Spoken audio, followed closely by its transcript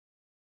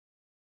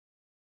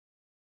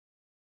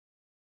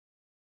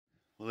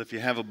Well, if you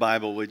have a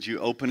Bible, would you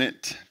open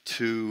it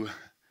to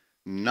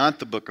not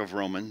the book of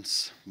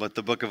Romans, but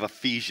the book of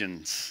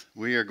Ephesians?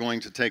 We are going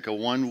to take a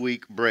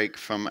 1-week break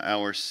from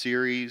our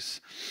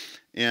series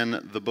in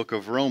the book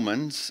of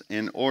Romans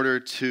in order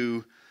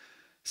to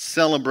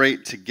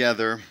celebrate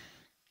together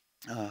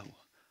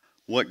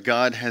what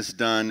God has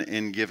done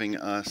in giving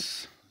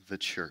us the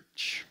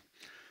church.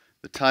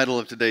 The title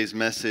of today's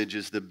message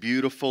is The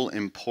Beautiful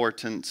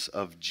Importance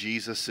of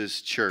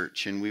Jesus'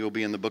 Church, and we will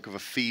be in the book of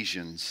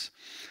Ephesians.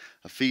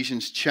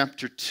 Ephesians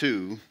chapter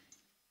 2,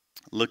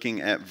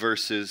 looking at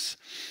verses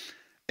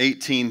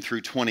 18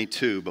 through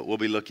 22, but we'll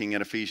be looking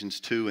at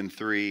Ephesians 2 and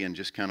 3 and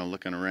just kind of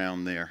looking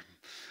around there.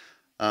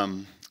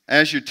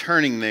 As you're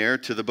turning there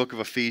to the book of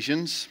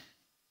Ephesians,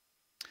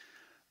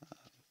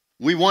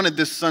 we wanted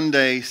this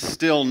Sunday,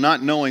 still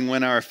not knowing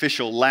when our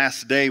official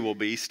last day will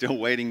be, still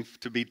waiting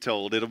to be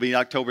told. It'll be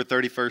October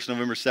 31st,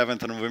 November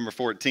 7th, and November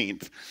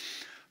 14th.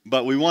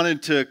 But we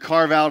wanted to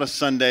carve out a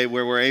Sunday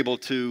where we're able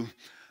to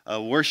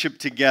worship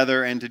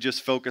together and to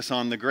just focus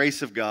on the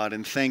grace of God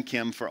and thank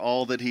Him for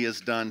all that He has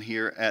done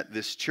here at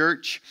this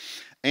church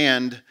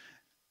and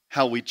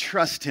how we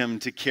trust Him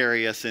to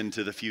carry us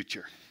into the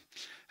future,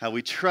 how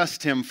we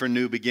trust Him for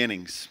new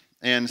beginnings.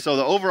 And so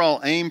the overall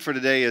aim for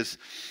today is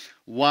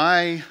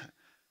why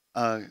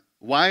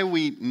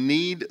we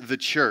need the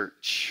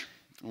church,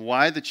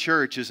 why the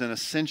church is an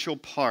essential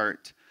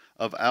part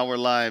of our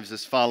lives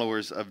as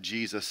followers of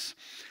Jesus.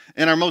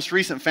 In our most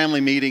recent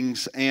family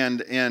meetings and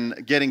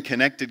in Getting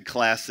Connected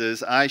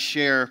classes, I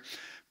share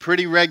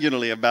pretty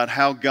regularly about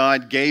how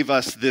God gave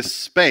us this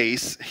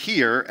space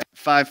here at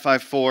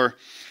 554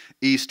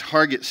 East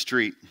Hargett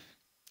Street.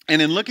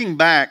 And in looking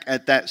back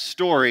at that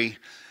story,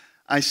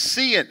 I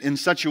see it in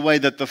such a way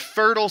that the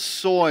fertile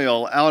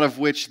soil out of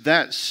which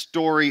that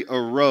story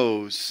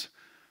arose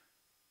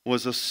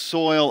was a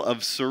soil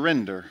of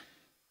surrender.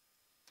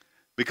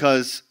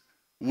 Because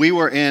we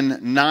were in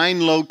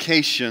 9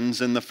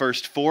 locations in the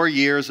first 4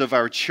 years of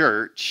our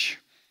church.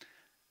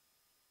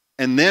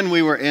 And then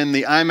we were in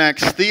the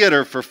IMAX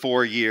Theater for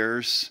 4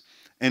 years.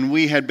 And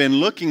we had been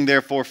looking,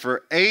 therefore,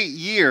 for 8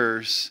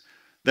 years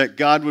that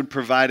God would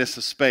provide us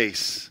a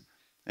space.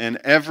 And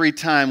every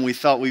time we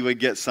thought we would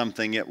get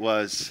something, it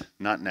was,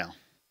 not now,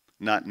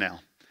 not now.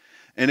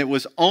 And it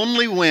was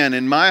only when,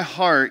 in my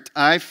heart,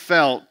 I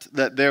felt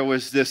that there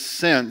was this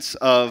sense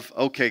of,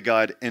 okay,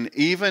 God, and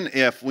even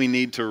if we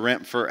need to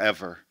rent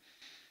forever,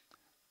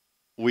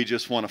 we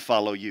just want to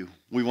follow you.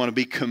 We want to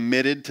be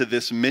committed to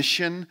this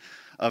mission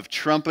of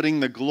trumpeting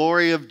the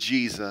glory of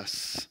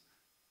Jesus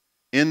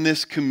in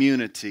this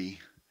community,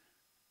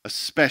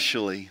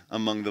 especially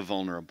among the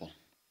vulnerable.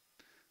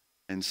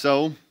 And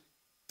so,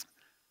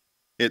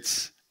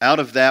 it's out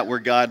of that where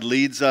God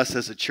leads us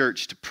as a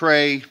church to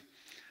pray.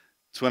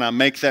 It's when I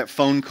make that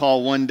phone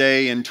call one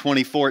day in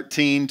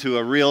 2014 to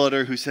a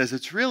realtor who says,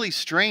 it's really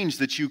strange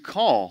that you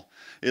call.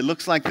 It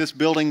looks like this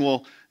building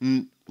will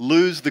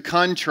lose the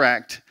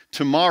contract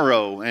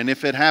tomorrow, and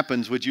if it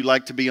happens, would you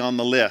like to be on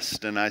the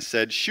list? And I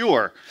said,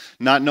 sure,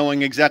 not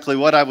knowing exactly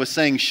what I was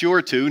saying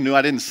sure to, knew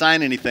I didn't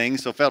sign anything,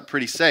 so felt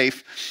pretty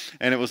safe.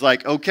 And it was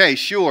like, okay,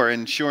 sure.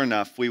 And sure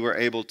enough, we were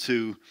able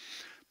to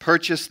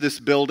purchase this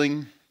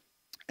building.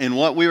 And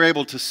what we were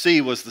able to see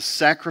was the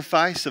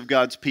sacrifice of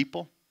God's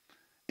people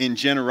in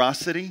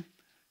generosity.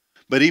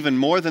 But even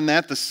more than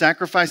that, the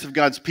sacrifice of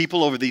God's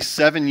people over these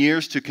 7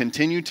 years to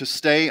continue to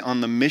stay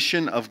on the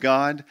mission of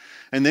God.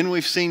 And then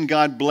we've seen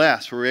God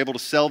bless. We were able to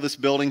sell this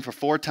building for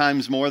 4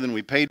 times more than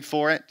we paid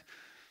for it.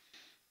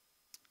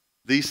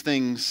 These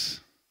things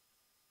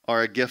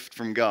are a gift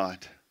from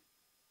God.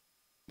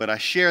 But I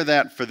share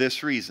that for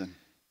this reason.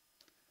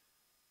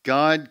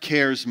 God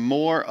cares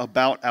more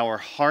about our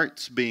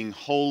hearts being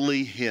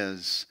wholly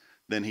His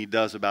than He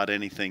does about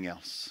anything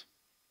else.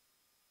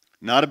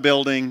 Not a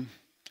building,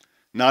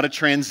 not a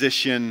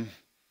transition,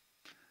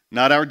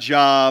 not our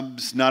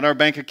jobs, not our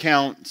bank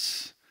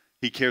accounts.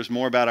 He cares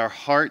more about our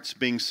hearts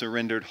being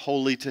surrendered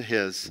wholly to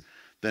His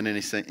than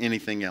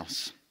anything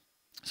else.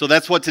 So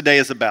that's what today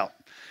is about.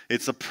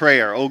 It's a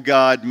prayer. Oh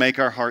God, make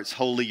our hearts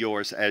wholly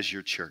yours as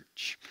your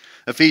church.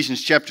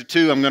 Ephesians chapter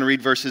 2, I'm going to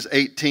read verses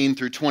 18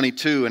 through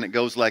 22, and it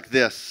goes like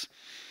this.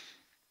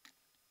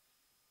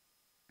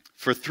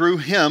 For through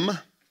Him,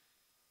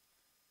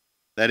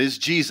 that is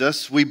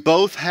Jesus, we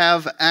both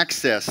have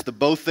access. The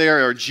both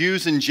there are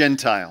Jews and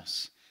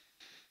Gentiles.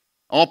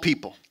 All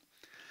people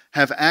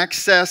have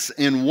access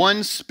in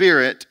one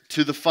Spirit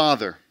to the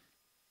Father.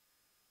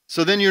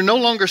 So then you're no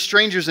longer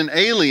strangers and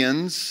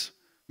aliens,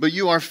 but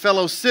you are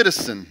fellow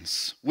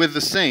citizens with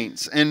the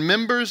saints and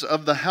members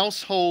of the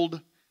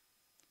household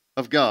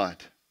of God.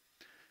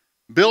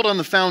 Built on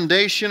the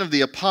foundation of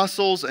the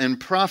apostles and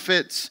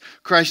prophets,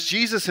 Christ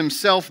Jesus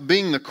Himself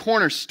being the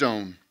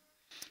cornerstone,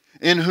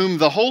 in whom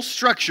the whole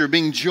structure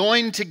being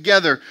joined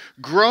together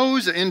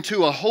grows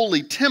into a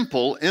holy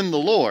temple in the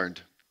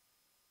Lord.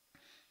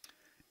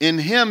 In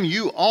Him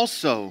you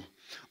also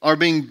are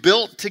being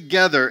built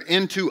together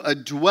into a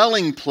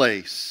dwelling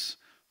place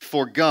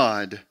for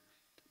God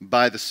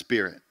by the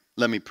Spirit.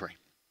 Let me pray.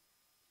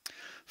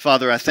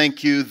 Father, I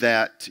thank you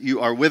that you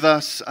are with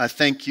us. I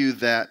thank you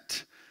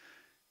that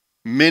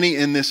many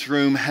in this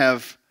room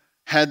have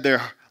had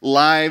their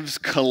lives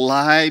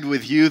collide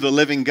with you, the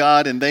living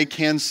God, and they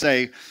can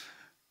say,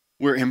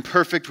 we're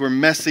imperfect, we're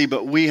messy,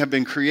 but we have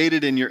been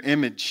created in your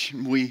image.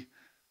 We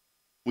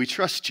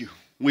trust you.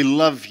 We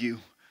love you.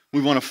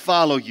 We want to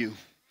follow you.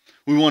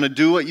 We want to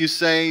do what you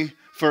say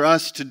for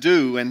us to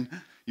do, and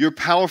you're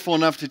powerful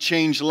enough to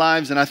change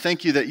lives, and I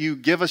thank you that you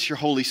give us your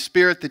Holy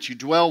Spirit, that you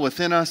dwell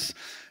within us,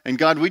 and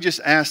God, we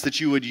just ask that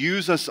you would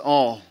use us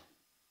all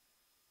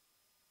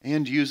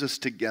and use us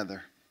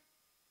together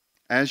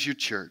as your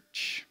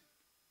church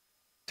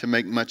to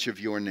make much of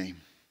your name.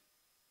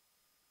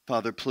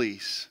 Father,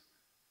 please,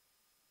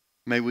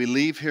 may we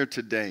leave here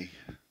today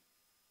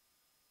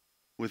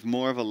with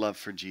more of a love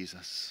for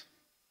Jesus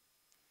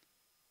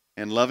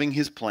and loving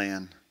his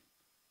plan,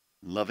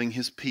 loving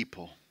his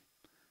people,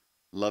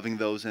 loving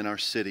those in our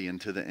city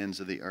and to the ends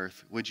of the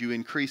earth. Would you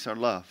increase our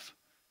love?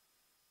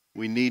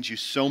 We need you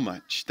so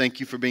much. Thank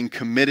you for being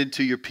committed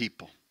to your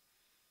people.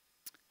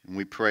 And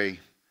we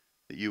pray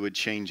that you would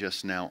change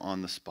us now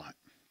on the spot.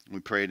 We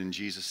pray it in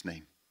Jesus'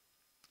 name.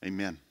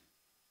 Amen.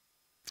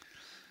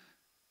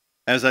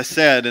 As I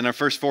said, in our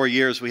first 4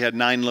 years, we had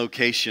 9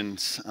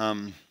 locations.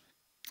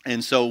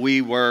 And so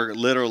we were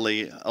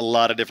literally a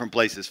lot of different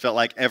places. Felt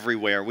like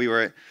everywhere. We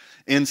were at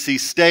NC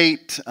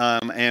State,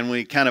 and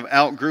we kind of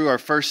outgrew our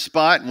first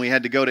spot, and we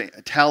had to go to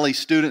Tally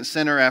Student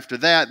Center after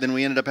that. Then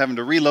we ended up having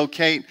to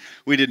relocate.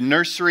 We did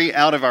nursery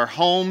out of our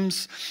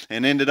homes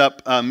and ended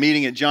up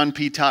meeting at John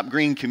P. Top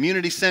Green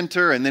Community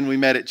Center, and then we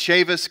met at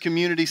Chavis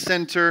Community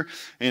Center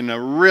in a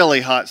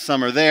really hot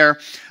summer there.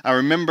 I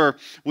remember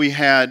we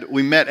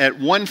met at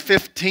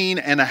 115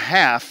 and a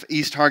half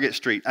East Hargett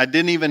Street. I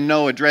didn't even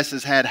know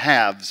addresses had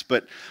halves,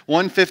 but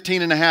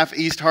 115 and a half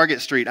East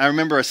Hargett Street. I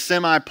remember a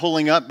semi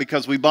pulling up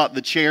because we bought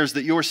the chairs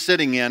that you're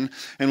sitting in,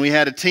 and we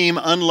had a team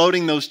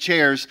unloading those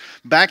chairs,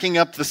 backing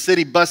up the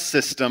city bus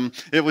system.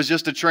 It was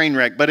just a train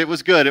wreck, but it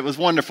was good. It was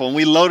wonderful. And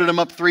we loaded them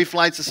up 3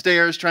 flights of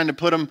stairs, trying to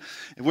put them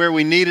where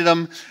we needed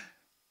them.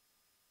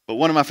 But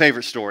one of my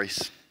favorite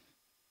stories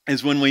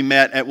is when we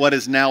met at what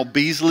is now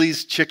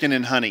Beasley's Chicken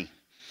and Honey.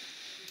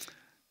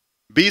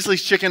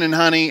 Beasley's Chicken and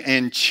Honey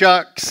and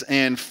Chuck's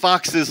and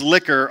Fox's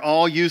Liquor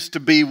all used to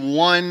be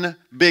one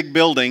big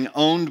building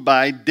owned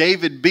by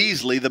David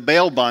Beasley, the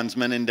bail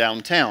bondsman in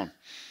downtown.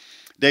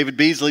 David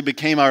Beasley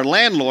became our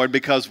landlord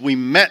because we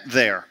met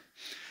there.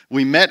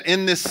 We met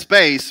in this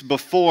space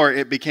before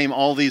it became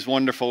all these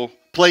wonderful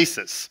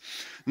places.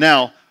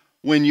 Now,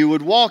 when you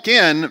would walk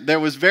in, there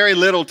was very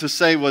little to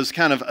say was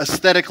kind of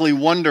aesthetically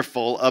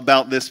wonderful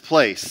about this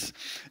place.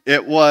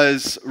 It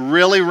was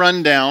really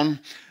run down,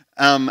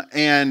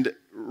 and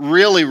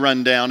really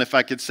run down, if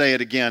I could say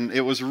it again.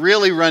 It was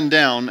really run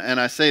down, and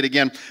I say it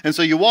again. And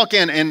so you walk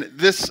in, and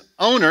this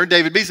owner,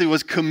 David Beasley,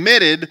 was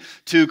committed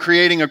to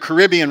creating a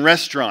Caribbean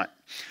restaurant.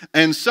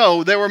 And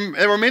so there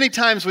were many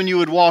times when you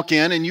would walk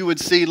in and you would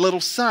see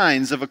little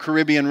signs of a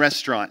Caribbean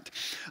restaurant.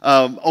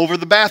 Over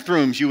the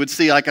bathrooms, you would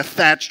see like a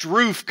thatched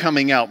roof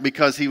coming out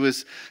because he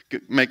was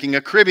making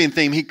a Caribbean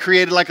theme. He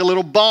created like a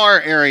little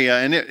bar area,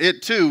 and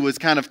it too was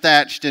kind of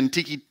thatched and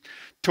tiki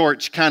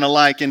torch kind of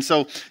like. And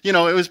so, it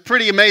was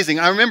pretty amazing.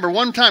 I remember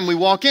one time we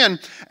walk in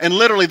and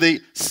literally the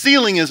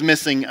ceiling is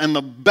missing and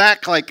the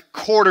back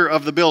quarter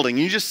of the building.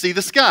 You just see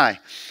the sky.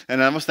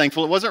 And I was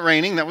thankful it wasn't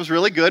raining. That was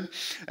really good.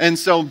 And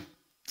so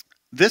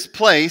this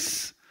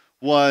place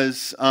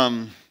was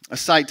a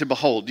sight to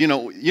behold. You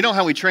know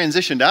how we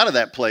transitioned out of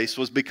that place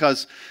was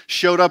because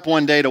showed up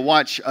one day to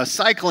watch a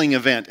cycling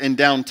event in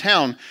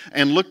downtown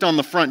and looked on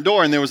the front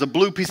door, and there was a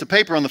blue piece of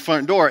paper on the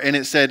front door, and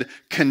it said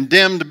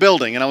condemned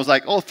building. And I was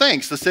like, oh,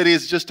 thanks. The city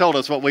has just told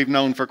us what we've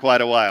known for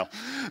quite a while.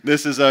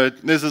 This is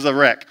a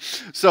wreck.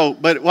 So,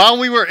 but while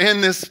we were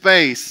in this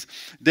space,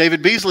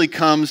 David Beasley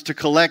comes to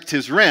collect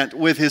his rent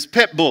with his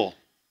pit bull.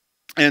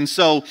 And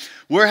so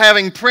we're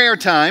having prayer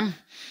time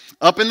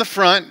up in the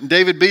front.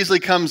 David Beasley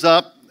comes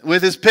up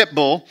with his pit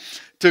bull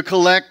to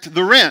collect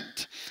the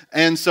rent.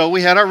 And so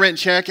we had our rent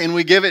check and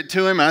we give it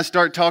to him. I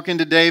start talking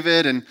to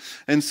David,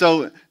 and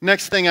so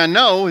next thing I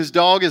know, his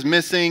dog is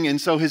missing, and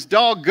so his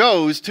dog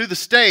goes to the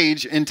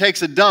stage and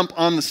takes a dump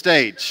on the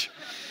stage.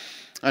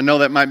 I know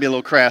that might be a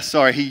little crass.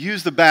 Sorry. He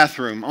used the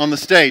bathroom on the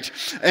stage.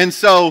 And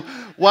so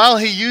while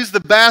he used the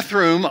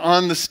bathroom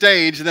on the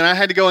stage, then I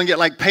had to go and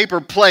get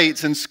paper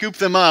plates and scoop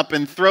them up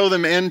and throw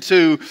them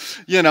into,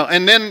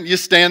 and then you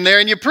stand there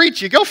and you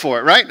preach. You go for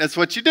it, right? That's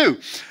what you do.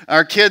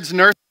 Our kids'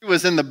 nursery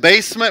was in the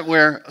basement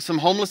where some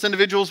homeless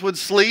individuals would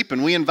sleep,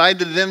 and we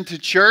invited them to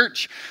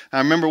church. I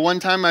remember one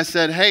time I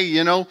said,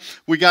 hey,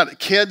 we got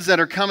kids that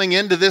are coming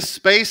into this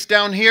space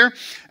down here.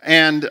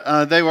 And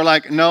they were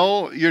like,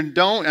 no, you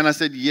don't. And I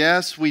said,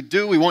 yes, we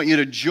do. We want you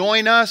to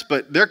join us,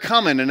 but they're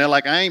coming. And they're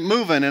like, I ain't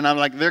moving. And I'm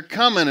like, they're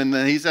coming. And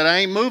then he said, I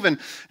ain't moving.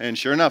 And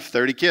sure enough,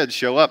 30 kids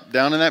show up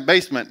down in that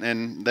basement,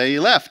 and they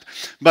left.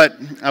 But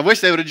I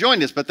wish they would have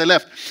joined us, but they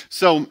left.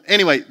 So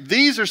anyway,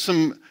 these are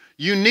some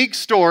unique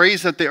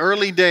stories at the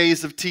early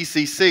days of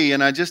TCC.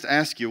 And I just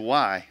ask you,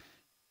 why?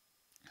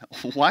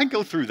 Why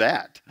go through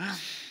that?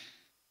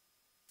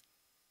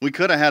 We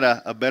could have had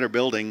a better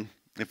building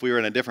if we were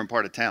in a different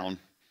part of town.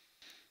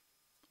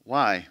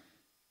 Why?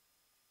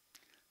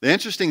 The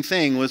interesting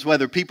thing was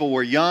whether people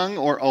were young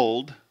or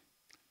old,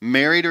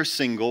 married or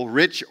single,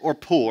 rich or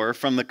poor,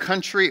 from the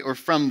country or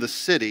from the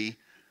city,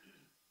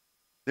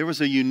 there was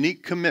a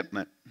unique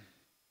commitment.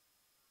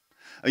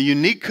 A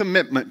unique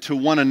commitment to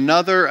one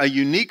another, a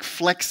unique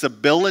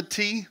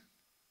flexibility,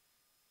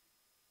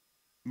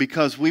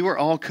 because we were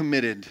all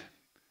committed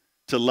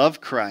to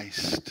love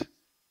Christ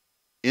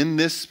in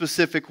this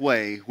specific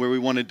way where we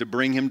wanted to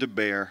bring him to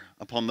bear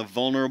upon the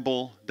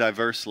vulnerable,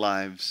 diverse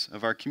lives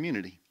of our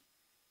community.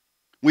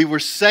 We were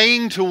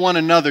saying to one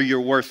another, you're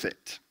worth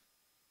it.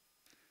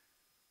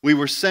 We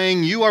were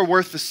saying, you are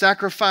worth the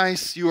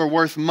sacrifice, you are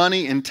worth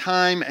money and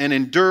time and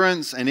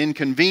endurance and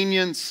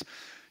inconvenience,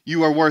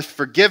 you are worth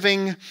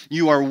forgiving,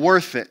 you are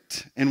worth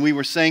it. And we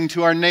were saying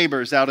to our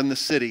neighbors out in the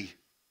city,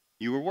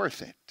 you are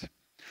worth it.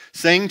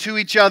 Saying to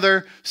each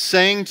other,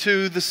 saying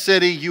to the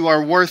city, you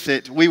are worth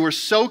it. We were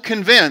so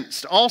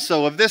convinced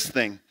also of this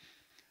thing,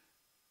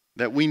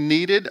 that we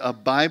needed a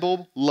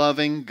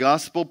Bible-loving,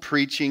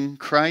 gospel-preaching,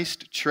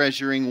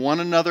 Christ-treasuring,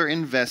 one another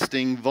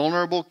investing,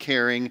 vulnerable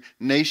caring,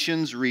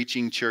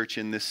 nations-reaching church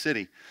in this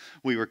city.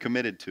 We were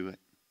committed to it.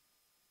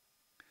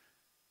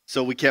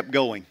 So we kept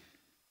going.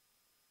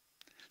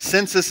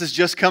 Census has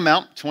just come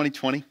out,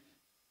 2020.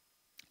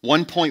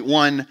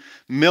 1.1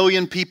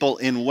 million people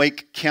in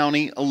Wake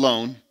County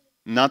alone,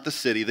 not the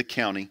city, the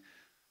county.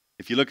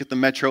 If you look at the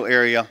metro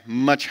area,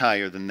 much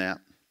higher than that.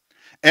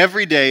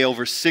 Every day,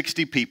 over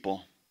 60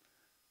 people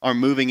are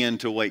moving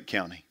into Wake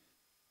County.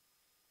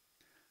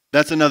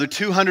 That's another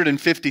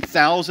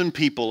 250,000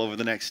 people over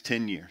the next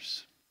 10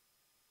 years.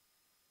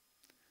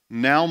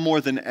 Now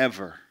more than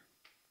ever,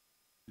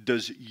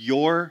 does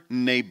your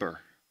neighbor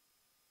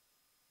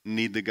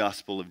need the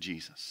gospel of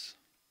Jesus?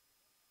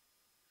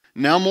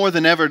 Now more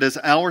than ever, does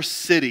our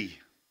city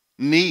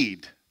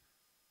need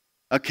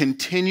a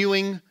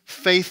continuing,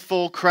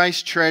 faithful,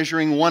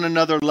 Christ-treasuring, one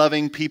another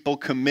loving people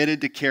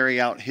committed to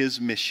carry out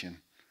his mission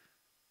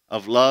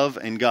of love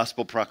and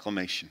gospel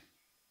proclamation?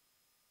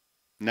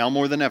 Now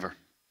more than ever.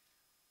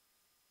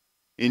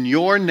 In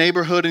your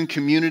neighborhood and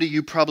community,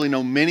 you probably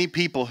know many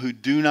people who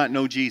do not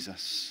know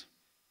Jesus.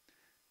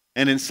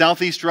 And in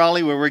Southeast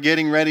Raleigh, where we're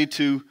getting ready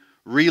to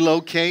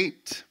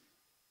relocate,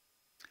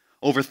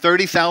 over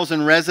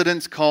 30,000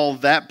 residents call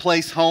that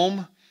place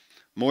home,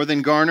 more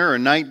than Garner or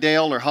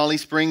Knightdale or Holly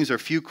Springs or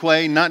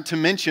Fuquay, not to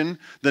mention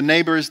the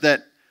neighbors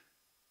that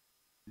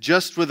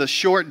just with a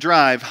short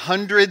drive,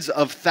 hundreds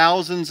of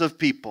thousands of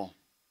people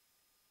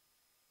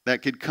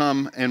that could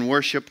come and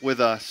worship with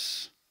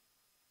us.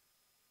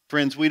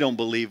 Friends, we don't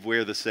believe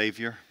we're the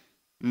Savior.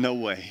 No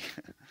way.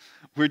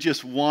 We're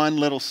just one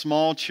little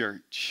small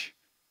church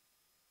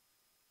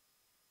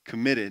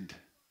committed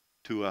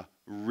to a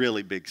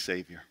really big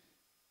Savior.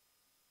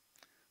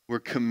 We're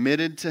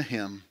committed to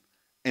him,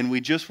 and we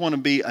just want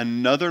to be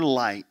another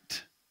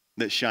light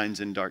that shines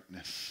in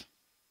darkness.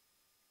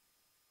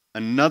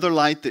 Another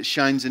light that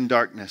shines in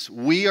darkness.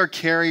 We are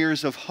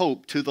carriers of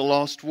hope to the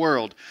lost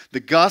world.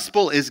 The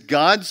gospel is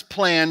God's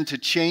plan to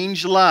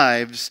change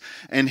lives,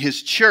 and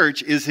his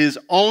church is his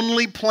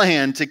only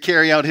plan to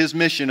carry out his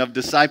mission of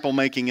disciple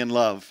making and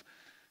love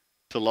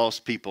to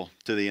lost people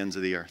to the ends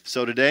of the earth.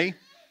 So today,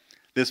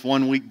 this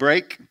 1 week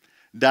break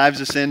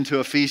dives us into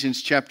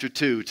Ephesians chapter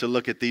 2 to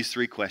look at these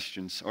three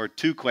questions, or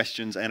two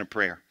questions and a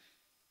prayer.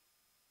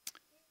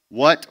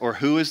 What or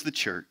who is the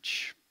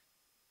church?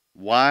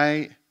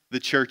 Why the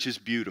church is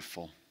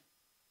beautiful.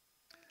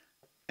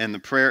 And the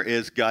prayer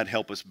is, God,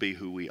 help us be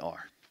who we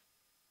are.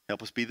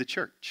 Help us be the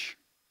church.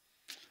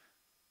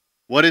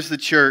 What is the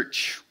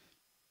church?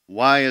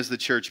 Why is the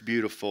church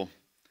beautiful?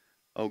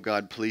 Oh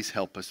God, please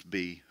help us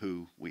be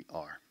who we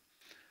are.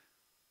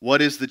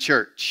 What is the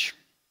church?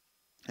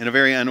 In a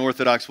very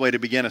unorthodox way to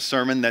begin a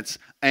sermon that's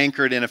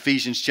anchored in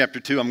Ephesians chapter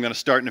 2, I'm going to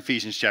start in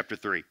Ephesians chapter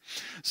 3.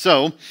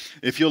 So,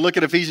 if you'll look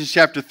at Ephesians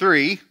chapter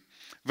 3,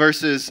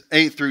 verses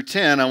 8 through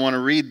 10, I want to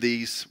read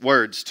these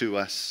words to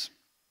us.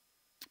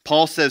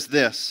 Paul says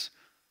this,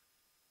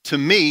 "To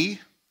me,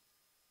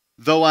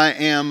 though I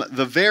am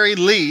the very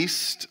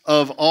least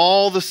of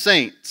all the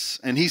saints,"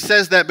 and he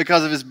says that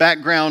because of his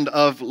background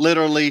of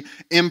literally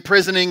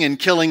imprisoning and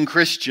killing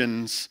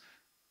Christians,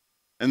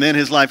 and then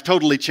his life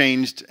totally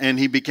changed and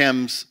he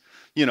becomes,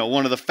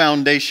 one of the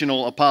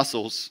foundational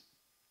apostles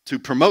to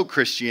promote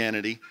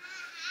Christianity.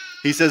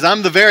 He says,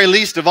 I'm the very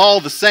least of all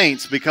the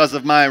saints because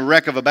of my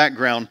wreck of a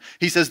background.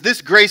 He says,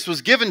 this grace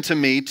was given to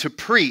me to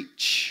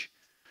preach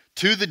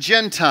to the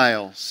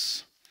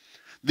Gentiles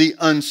the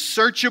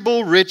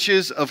unsearchable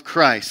riches of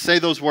Christ. Say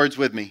those words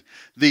with me.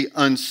 The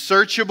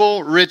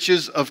unsearchable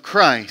riches of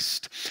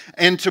Christ.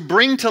 And to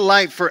bring to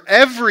light for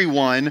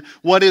everyone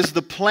what is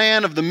the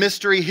plan of the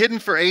mystery hidden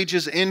for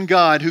ages in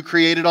God who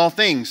created all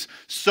things.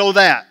 So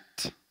that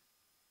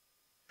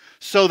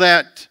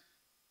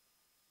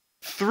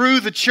through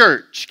the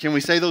church, can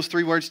we say those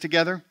three words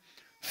together?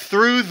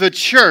 Through the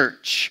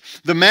church,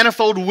 the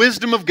manifold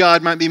wisdom of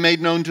God might be made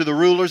known to the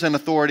rulers and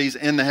authorities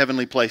in the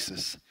heavenly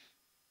places.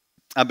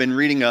 I've been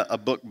reading a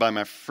book by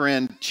my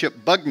friend Chip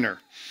Bugner.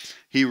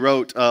 He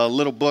wrote a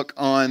little book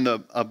on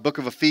a book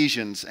of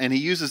Ephesians, and he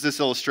uses this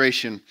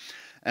illustration,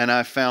 and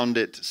I found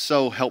it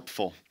so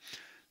helpful.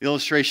 The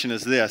illustration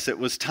is this. It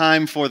was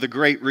time for the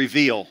great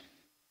reveal.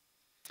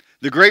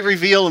 The great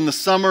reveal in the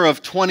summer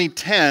of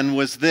 2010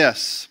 was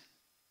this.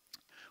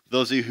 For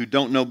those of you who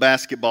don't know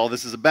basketball,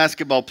 this is a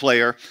basketball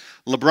player,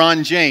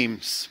 LeBron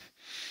James.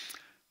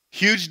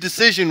 Huge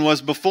decision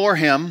was before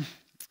him.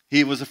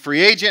 He was a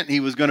free agent.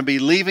 He was going to be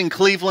leaving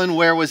Cleveland.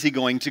 Where was he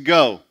going to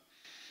go?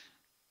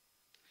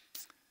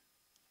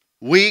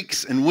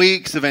 Weeks and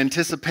weeks of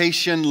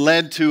anticipation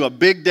led to a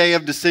big day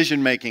of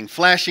decision making.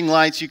 Flashing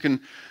lights, you can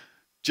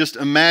just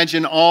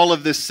imagine all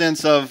of this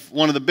sense of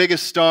one of the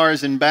biggest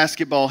stars in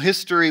basketball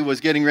history was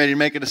getting ready to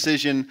make a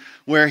decision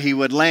where he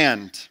would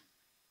land.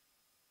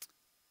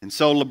 And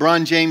so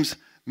LeBron James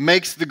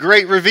makes the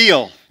great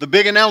reveal, the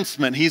big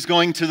announcement. He's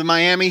going to the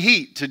Miami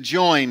Heat to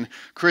join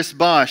Chris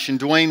Bosh and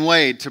Dwayne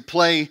Wade to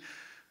play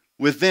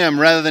with them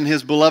rather than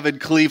his beloved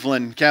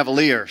Cleveland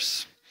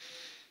Cavaliers.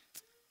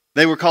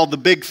 They were called the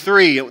Big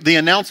Three. The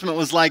announcement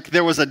was like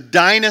there was a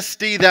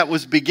dynasty that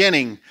was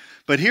beginning.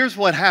 But here's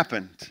what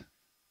happened.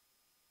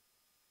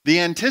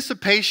 The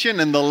anticipation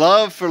and the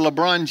love for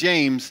LeBron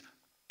James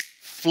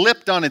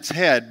flipped on its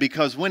head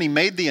because when he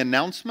made the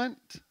announcement,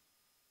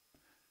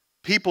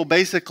 people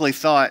basically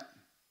thought,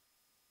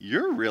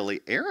 "You're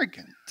really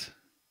arrogant.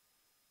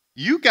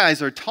 You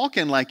guys are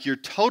talking like you're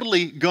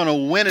totally going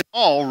to win it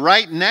all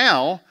right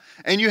now,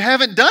 and you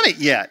haven't done it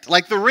yet.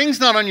 Like the ring's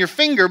not on your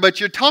finger, but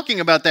you're talking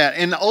about that."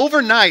 And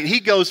overnight,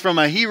 he goes from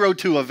a hero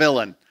to a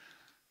villain.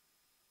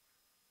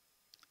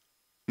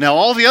 Now,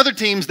 all the other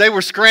teams, they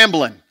were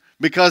scrambling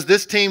because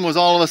this team was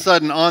all of a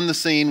sudden on the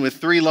scene with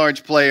three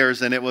large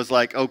players, and it was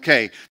like,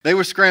 okay, they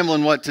were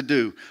scrambling what to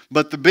do.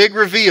 But the big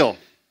reveal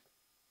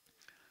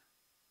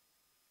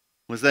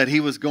was that he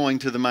was going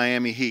to the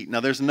Miami Heat. Now,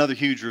 there's another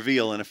huge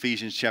reveal in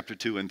Ephesians chapter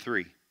 2 and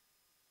 3.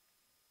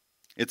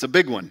 It's a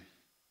big one.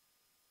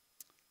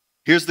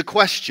 Here's the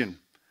question.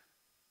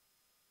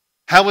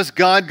 How is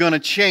God going to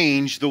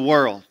change the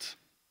world?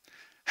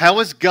 How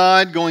is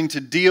God going to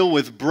deal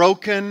with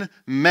broken,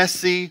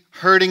 messy,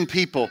 hurting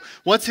people?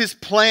 What's His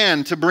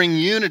plan to bring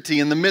unity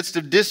in the midst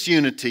of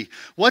disunity?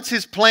 What's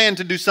His plan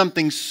to do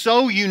something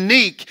so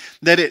unique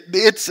that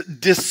its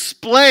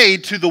display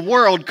to the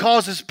world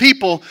causes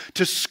people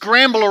to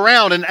scramble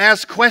around and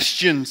ask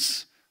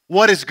questions?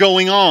 What is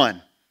going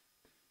on?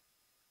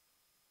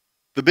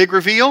 The big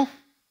reveal?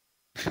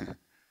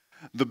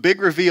 The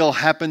big reveal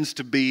happens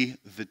to be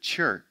the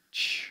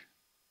church.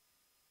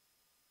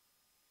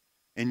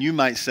 And you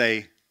might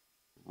say,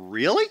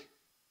 really?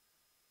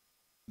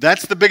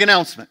 That's the big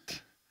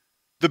announcement.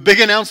 The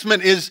big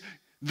announcement is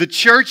the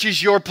church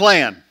is your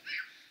plan.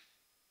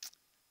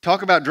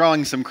 Talk about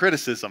drawing some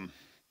criticism.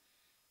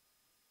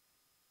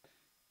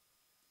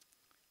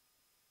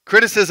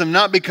 Criticism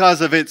not because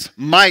of its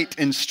might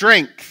and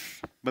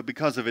strength, but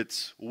because of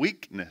its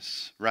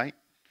weakness, right?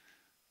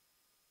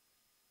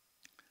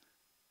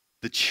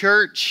 The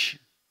church,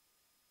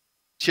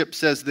 Chip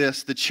says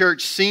this, the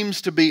church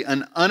seems to be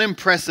an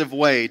unimpressive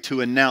way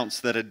to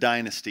announce that a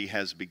dynasty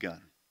has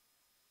begun.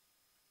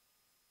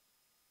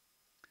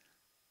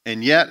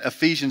 And yet,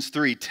 Ephesians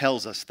 3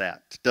 tells us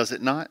that, does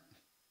it not?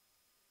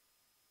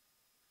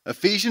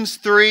 Ephesians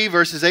 3,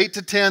 verses 8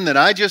 to 10 that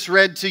I just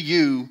read to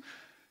you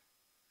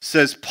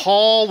says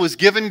Paul was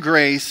given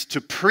grace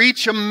to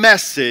preach a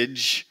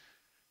message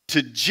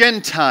to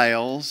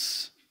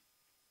Gentiles.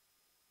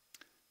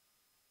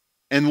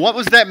 And what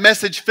was that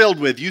message filled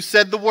with? You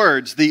said the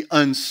words, the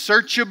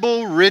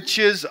unsearchable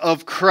riches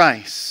of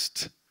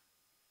Christ.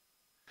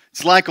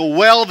 It's like a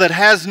well that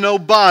has no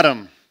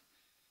bottom.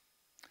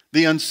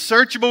 The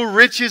unsearchable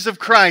riches of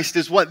Christ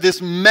is what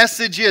this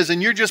message is.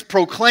 And you're just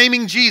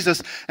proclaiming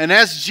Jesus. And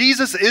as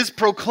Jesus is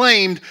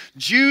proclaimed,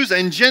 Jews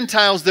and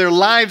Gentiles, their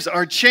lives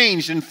are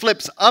changed and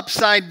flips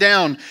upside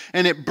down.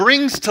 And it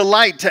brings to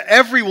light to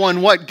everyone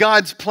what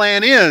God's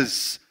plan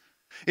is.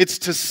 It's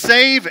to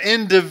save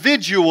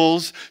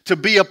individuals to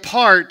be a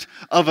part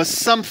of a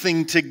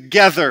something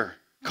together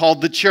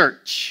called the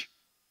church.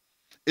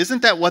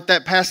 Isn't that what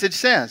that passage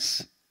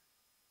says?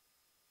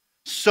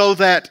 So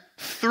that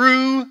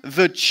through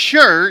the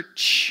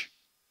church,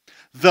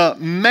 the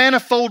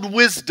manifold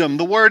wisdom,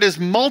 the word is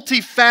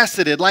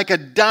multifaceted like a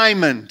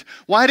diamond.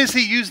 Why does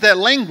he use that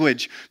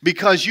language?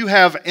 Because you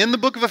have in the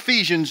book of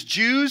Ephesians,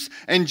 Jews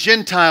and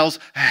Gentiles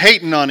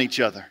hating on each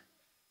other.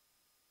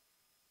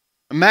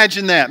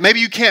 Imagine that. Maybe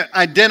you can't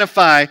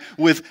identify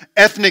with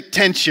ethnic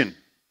tension.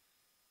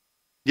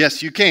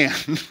 Yes, you can.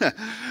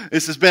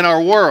 This has been our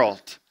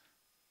world.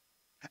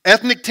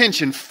 Ethnic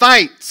tension,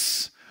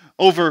 fights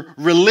over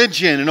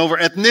religion and over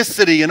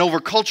ethnicity and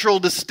over cultural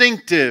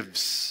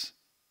distinctives.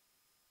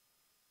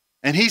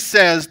 And he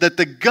says that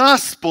the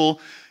gospel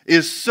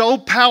is so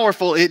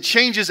powerful, it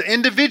changes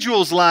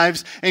individuals'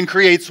 lives and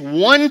creates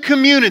one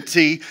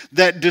community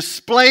that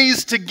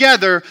displays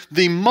together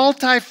the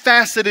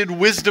multifaceted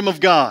wisdom of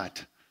God.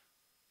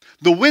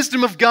 The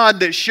wisdom of God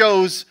that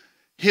shows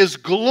His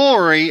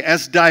glory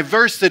as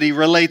diversity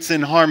relates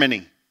in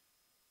harmony.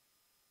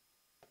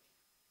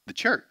 The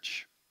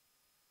church.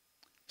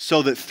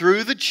 So that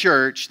through the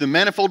church, the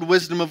manifold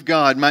wisdom of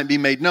God might be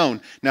made known.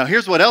 Now,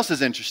 here's what else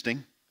is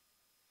interesting.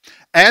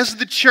 As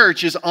the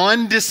church is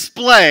on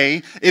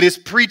display, it is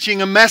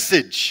preaching a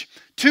message.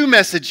 Two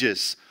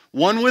messages.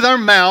 One with our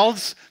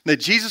mouths, that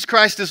Jesus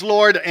Christ is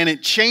Lord, and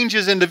it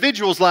changes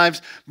individuals'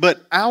 lives.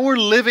 But our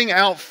living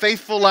out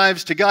faithful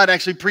lives to God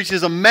actually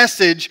preaches a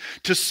message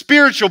to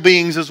spiritual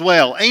beings as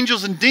well.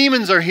 Angels and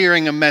demons are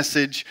hearing a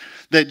message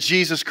that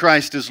Jesus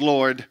Christ is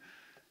Lord,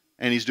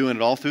 and He's doing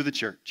it all through the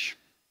church.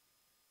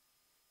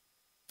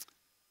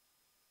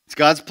 It's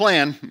God's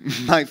plan.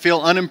 Might feel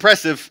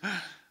unimpressive.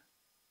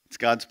 It's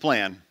God's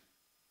plan.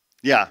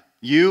 Yeah,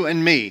 you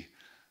and me,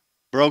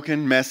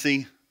 broken,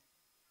 messy,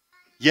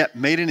 yet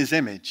made in His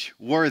image,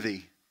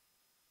 worthy,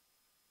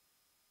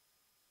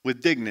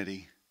 with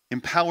dignity,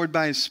 empowered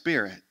by His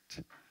Spirit.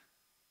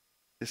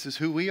 This is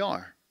who we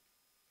are.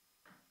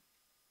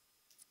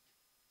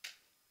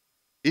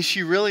 Is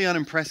she really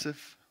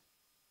unimpressive?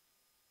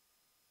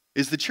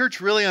 Is the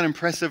church really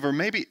unimpressive, or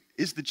maybe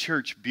is the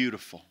church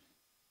beautiful?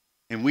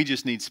 And we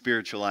just need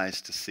spiritual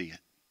eyes to see it.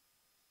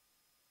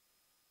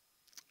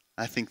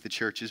 I think the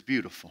church is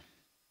beautiful.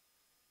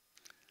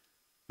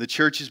 The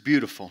church is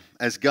beautiful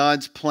as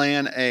God's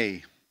plan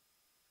A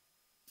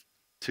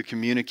to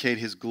communicate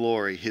His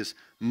glory, His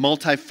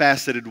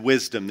multifaceted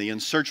wisdom, the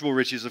unsearchable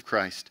riches of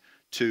Christ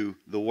to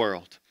the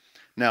world.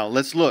 Now,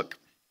 let's look.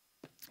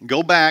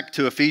 Go back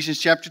to Ephesians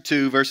chapter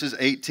 2, verses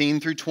 18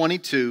 through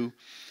 22.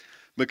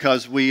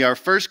 Because our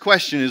first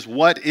question is,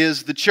 what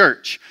is the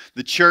church?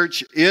 The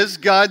church is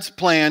God's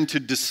plan to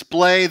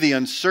display the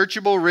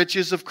unsearchable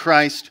riches of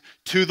Christ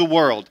to the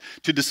world,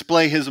 to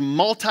display His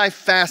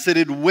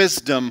multifaceted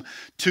wisdom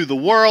to the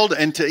world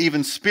and to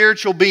even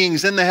spiritual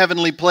beings in the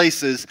heavenly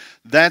places.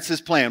 That's His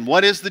plan.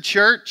 What is the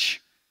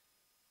church?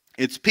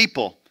 It's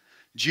people,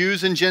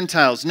 Jews and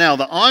Gentiles. Now,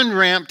 the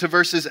on-ramp to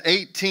verses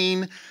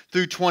 18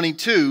 through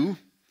 22,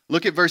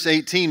 look at verse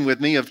 18 with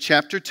me of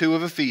chapter 2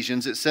 of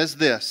Ephesians. It says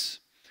this.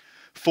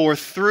 For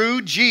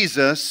through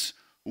Jesus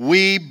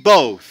we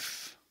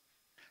both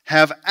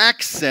have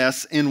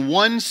access in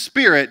one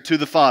Spirit to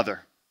the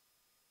Father.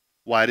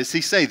 Why does he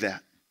say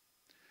that?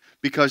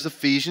 Because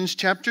Ephesians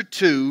chapter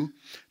 2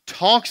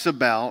 talks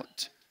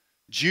about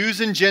Jews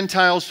and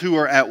Gentiles who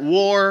are at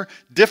war,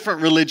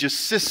 different religious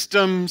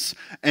systems,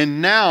 and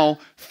now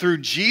through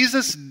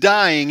Jesus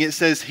dying, it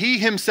says He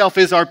Himself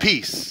is our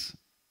peace.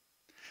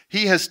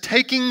 He has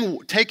taken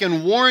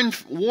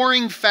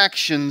warring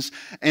factions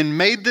and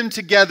made them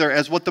together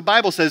as what the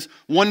Bible says,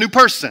 one new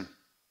person.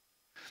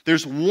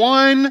 There's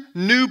one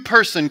new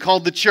person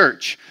called the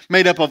church,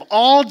 made up of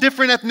all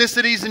different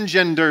ethnicities and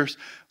genders,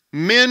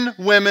 men,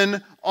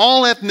 women,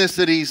 all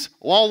ethnicities.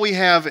 All we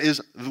have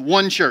is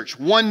one church,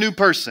 one new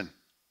person.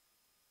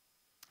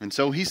 And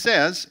so he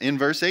says in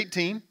verse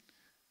 18,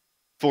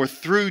 for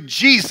through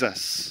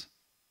Jesus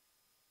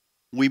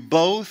we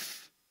both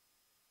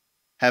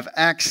have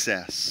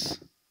access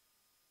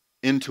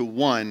into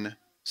one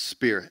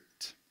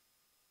Spirit.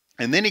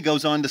 And then he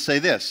goes on to say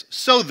this,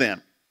 so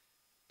then,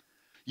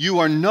 you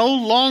are no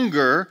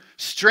longer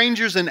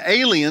strangers and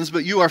aliens,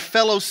 but you are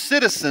fellow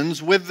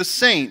citizens with the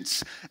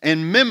saints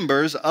and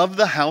members of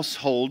the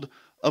household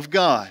of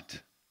God.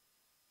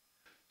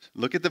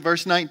 Look at the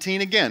verse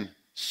 19 again.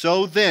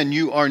 So then,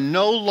 you are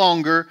no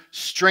longer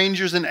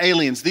strangers and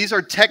aliens. These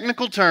are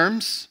technical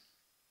terms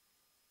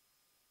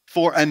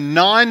for a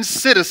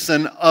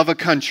non-citizen of a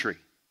country.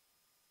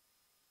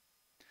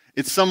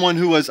 It's someone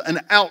who was an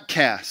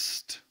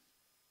outcast,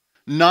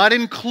 not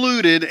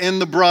included in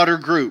the broader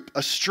group,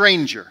 a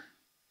stranger,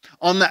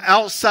 on the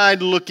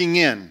outside looking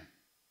in.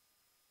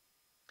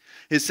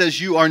 It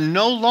says, you are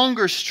no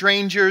longer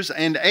strangers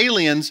and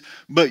aliens,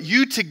 but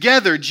you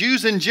together,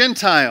 Jews and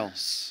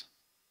Gentiles,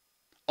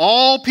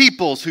 all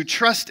peoples who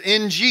trust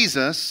in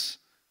Jesus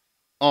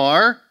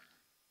are,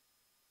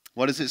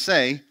 what does it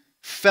say?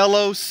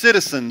 Fellow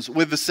citizens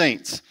with the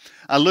saints.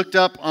 I looked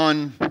up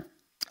on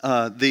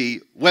the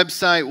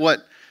website what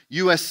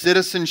U.S.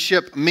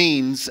 citizenship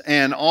means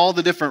and all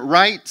the different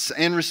rights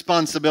and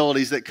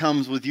responsibilities that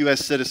comes with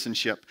U.S.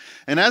 citizenship.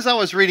 And as I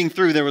was reading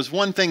through, there was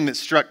one thing that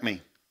struck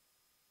me.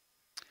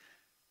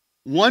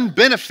 One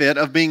benefit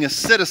of being a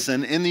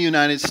citizen in the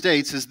United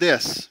States is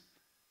this.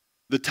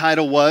 The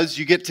title was,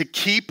 you get to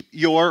keep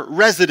your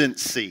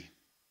residency.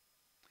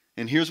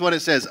 And here's what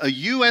it says. A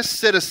U.S.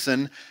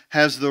 citizen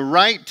has the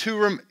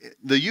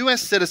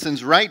U.S.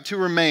 citizen's right to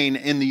remain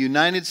in the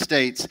United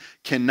States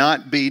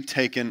cannot be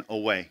taken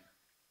away.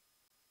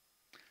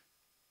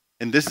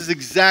 And this is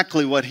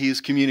exactly what he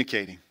is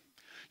communicating.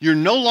 You're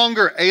no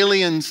longer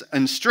aliens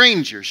and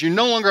strangers. You're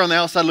no longer on the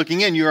outside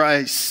looking in. You're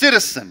a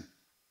citizen.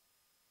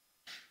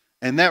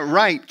 And that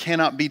right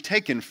cannot be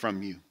taken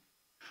from you.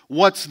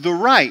 What's the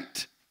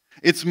right?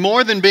 It's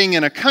more than being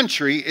in a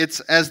country. It's,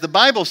 as the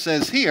Bible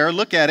says here,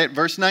 look at it,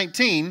 verse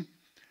 19.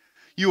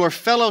 You are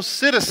fellow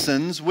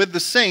citizens with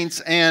the saints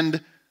and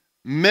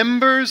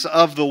members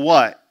of the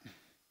what?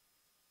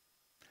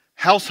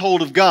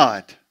 Household of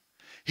God.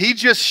 He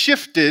just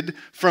shifted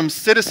from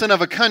citizen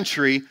of a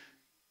country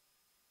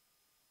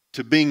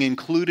to being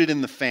included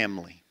in the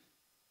family.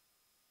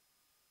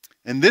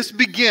 And this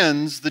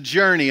begins the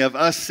journey of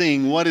us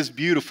seeing what is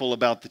beautiful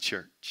about the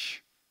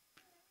church.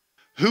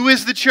 Who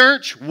is the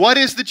church? What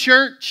is the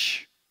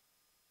church?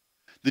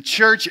 The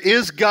church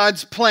is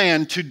God's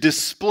plan to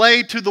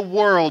display to the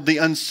world the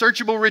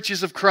unsearchable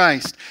riches of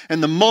Christ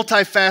and the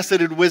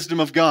multifaceted wisdom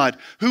of God.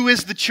 Who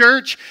is the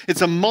church? It's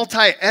a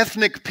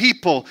multi-ethnic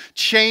people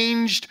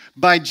changed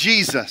by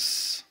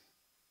Jesus.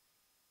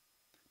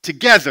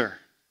 Together.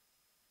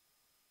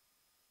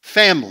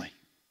 Family.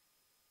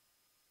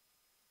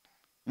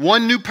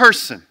 One new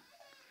person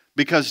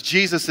because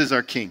Jesus is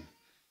our King.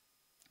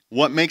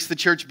 What makes the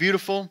church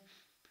beautiful?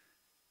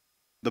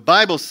 The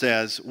Bible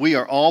says we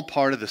are all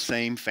part of the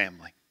same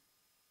family.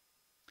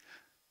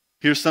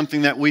 Here's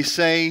something that we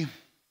say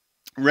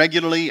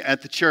regularly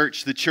at the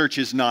church. The church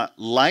is not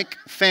like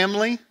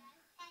family.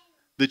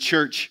 The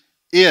church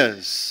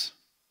is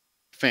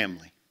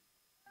family.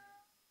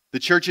 The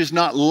church is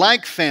not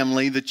like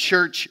family. The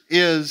church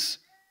is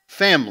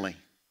family.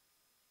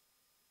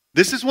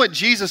 This is what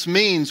Jesus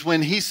means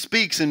when he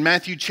speaks in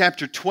Matthew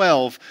chapter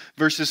 12,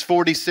 verses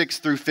 46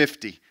 through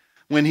 50,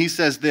 when he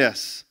says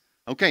this.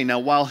 Okay, now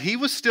while he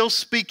was still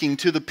speaking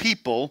to the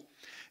people,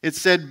 it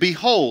said,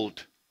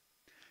 "Behold,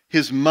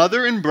 his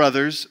mother and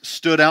brothers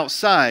stood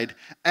outside,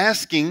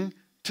 asking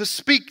to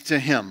speak to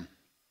him.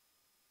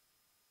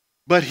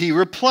 But he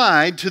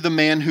replied to the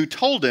man who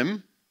told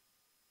him,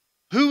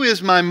 'Who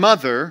is my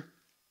mother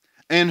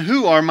and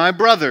who are my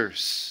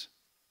brothers?'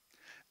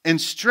 And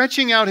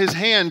stretching out his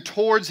hand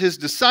towards his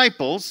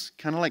disciples,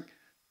 kind of like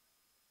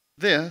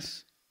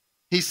this,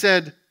 he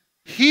said,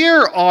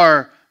 'Here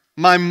are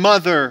my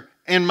mother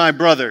and my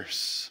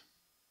brothers.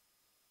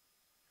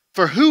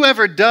 For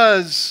whoever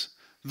does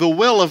the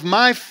will of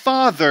my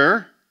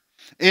Father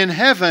in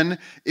heaven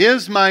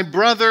is my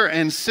brother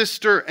and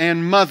sister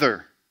and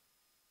mother.'"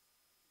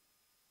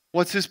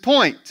 What's his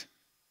point?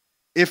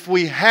 If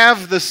we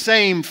have the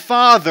same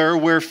Father,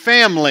 we're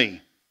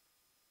family.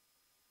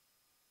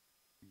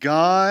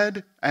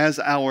 God, as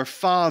our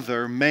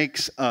Father,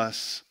 makes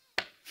us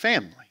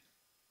family.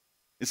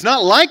 It's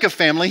not like a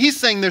family. He's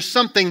saying there's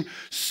something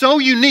so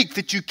unique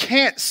that you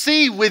can't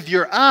see with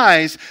your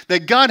eyes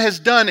that God has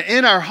done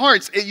in our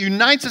hearts. It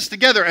unites us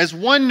together as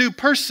one new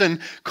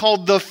person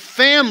called the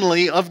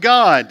family of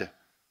God.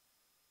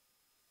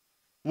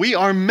 We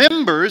are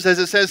members, as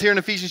it says here in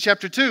Ephesians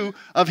chapter 2,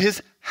 of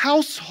his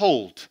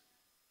household.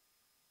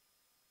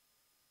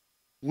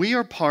 We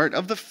are part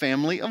of the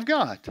family of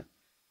God.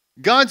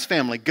 God's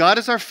family. God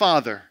is our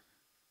Father.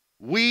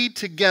 We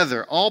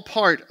together, all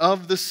part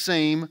of the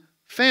same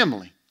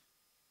family.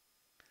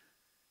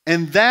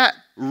 And that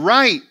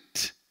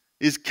right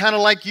is kind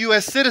of like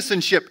U.S.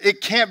 citizenship.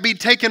 It can't be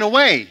taken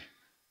away.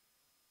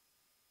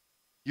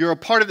 You're a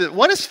part of it.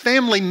 What does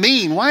family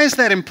mean? Why is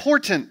that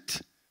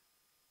important?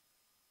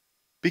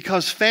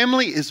 Because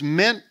family is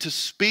meant to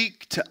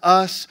speak to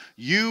us.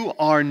 You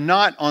are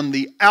not on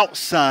the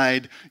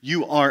outside.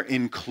 You are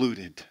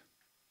included.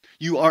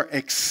 You are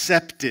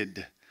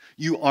accepted.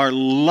 You are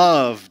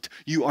loved.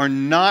 You are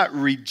not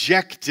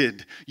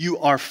rejected. You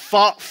are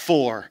fought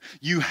for.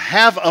 You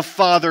have a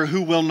Father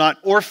who will not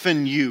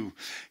orphan you.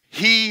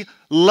 He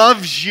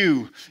loves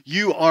you.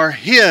 You are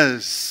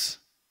his.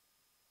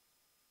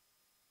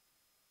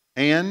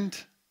 And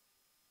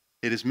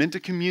it is meant to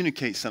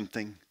communicate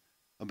something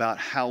about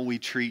how we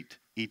treat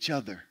each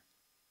other.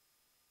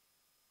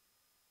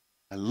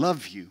 I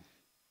love you,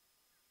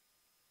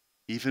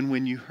 even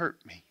when you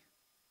hurt me.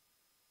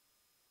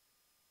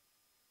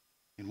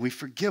 And we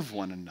forgive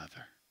one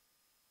another.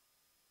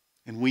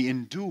 And we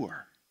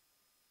endure.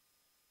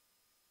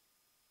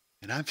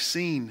 And I've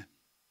seen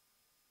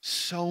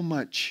so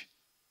much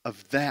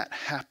of that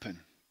happen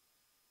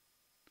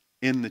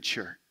in the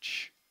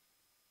church.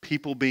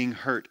 People being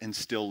hurt and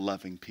still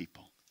loving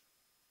people.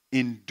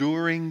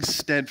 Enduring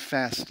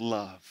steadfast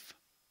love.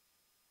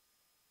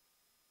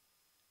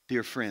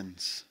 Dear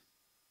friends,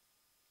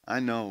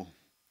 I know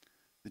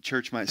the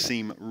church might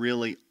seem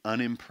really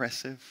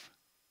unimpressive.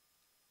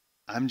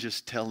 I'm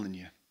just telling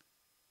you,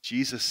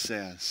 Jesus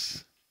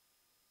says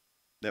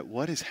that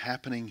what is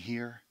happening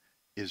here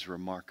is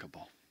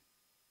remarkable.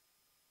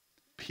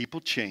 People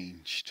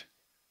changed,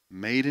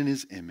 made in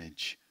his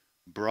image,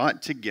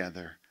 brought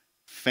together,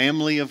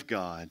 family of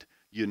God,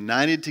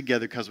 united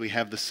together because we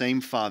have the same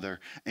Father,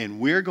 and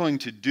we're going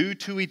to do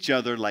to each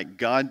other like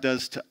God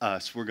does to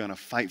us. We're going to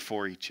fight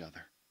for each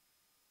other.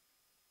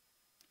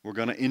 We're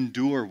going to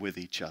endure with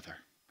each other.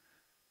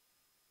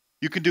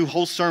 You could do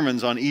whole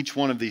sermons on each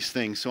one of these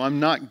things, so I'm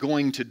not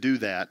going to do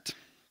that.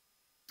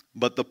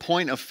 But the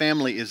point of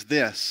family is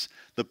this: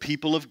 the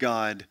people of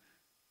God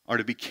are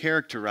to be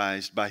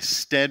characterized by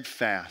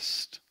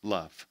steadfast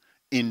love,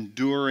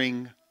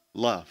 enduring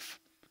love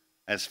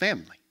as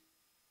family.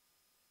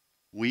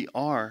 We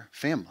are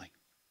family.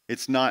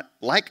 It's not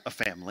like a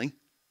family.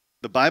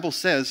 The Bible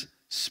says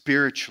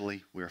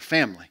spiritually we're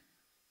family.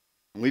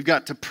 And we've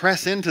got to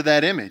press into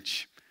that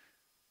image.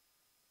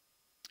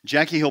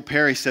 Jackie Hill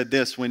Perry said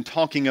this when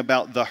talking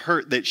about the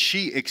hurt that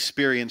she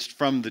experienced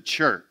from the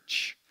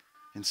church.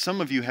 And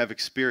some of you have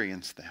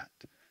experienced that.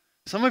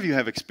 Some of you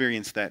have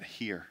experienced that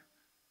here.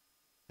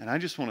 And I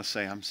just want to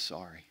say I'm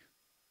sorry.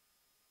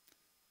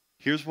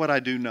 Here's what I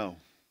do know.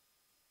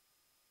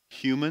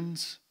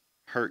 Humans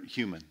hurt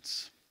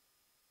humans.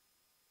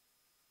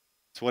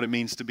 It's what it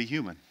means to be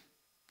human.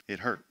 It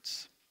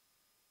hurts.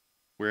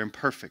 We're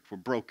imperfect. We're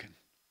broken.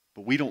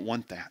 But we don't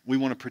want that. We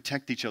want to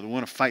protect each other. We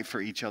want to fight for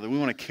each other. We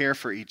want to care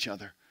for each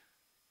other.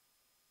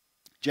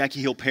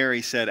 Jackie Hill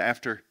Perry said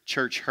after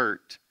church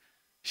hurt,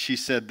 she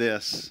said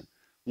this,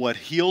 "What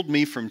healed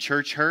me from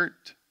church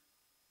hurt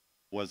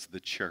was the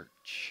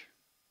church."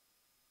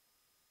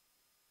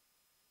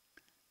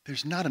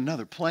 There's not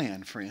another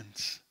plan,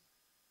 friends.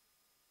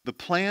 The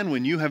plan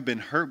when you have been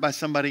hurt by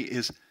somebody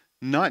is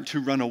not to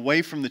run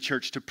away from the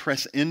church, to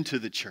press into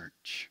the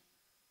church.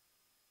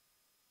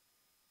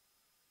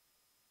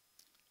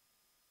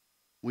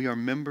 We are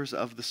members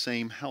of the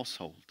same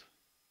household.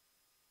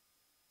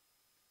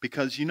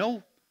 Because you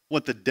know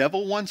what the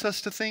devil wants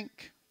us to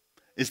think?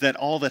 Is that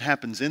all that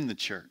happens in the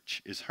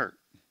church is hurt.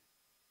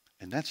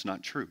 And that's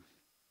not true.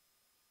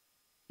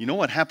 You know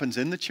what happens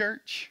in the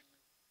church?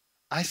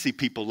 I see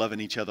people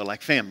loving each other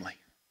like family.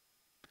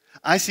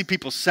 I see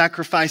people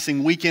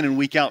sacrificing week in and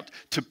week out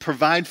to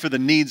provide for the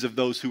needs of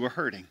those who are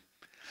hurting.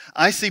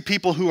 I see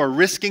people who are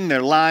risking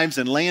their lives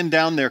and laying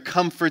down their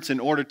comforts in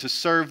order to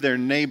serve their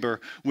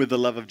neighbor with the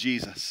love of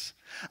Jesus.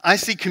 I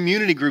see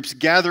community groups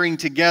gathering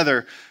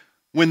together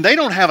when they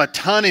don't have a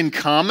ton in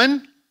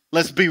common,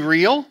 let's be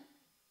real,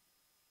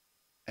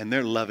 and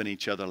they're loving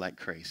each other like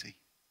crazy.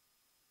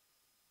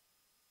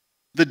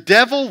 The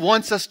devil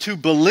wants us to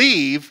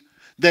believe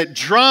that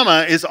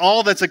drama is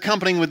all that's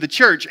accompanying with the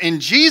church,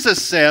 and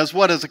Jesus says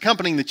what is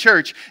accompanying the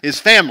church is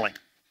family.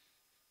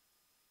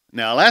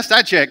 Now, last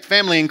I checked,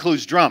 family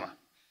includes drama.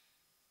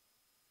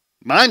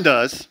 Mine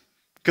does,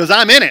 because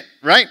I'm in it,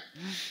 right?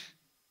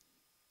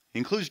 It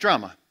includes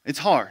drama. It's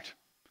hard.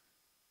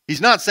 He's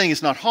not saying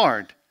it's not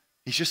hard.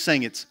 He's just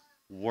saying it's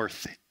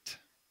worth it.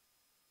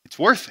 It's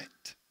worth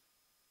it.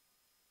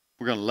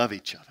 We're going to love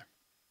each other.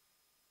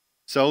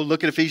 So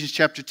look at Ephesians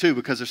chapter 2,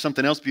 because there's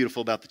something else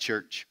beautiful about the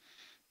church.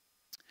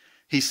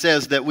 He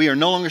says that we are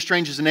no longer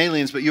strangers and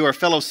aliens, but you are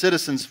fellow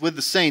citizens with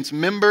the saints,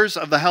 members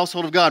of the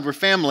household of God. We're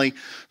family,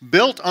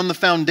 built on the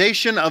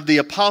foundation of the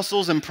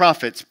apostles and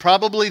prophets.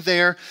 Probably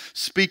there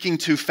speaking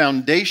to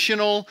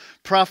foundational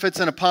prophets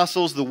and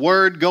apostles, the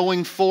word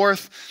going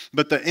forth.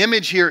 But the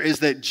image here is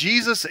that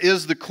Jesus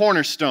is the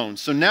cornerstone.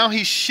 So now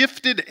he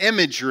shifted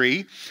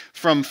imagery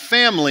from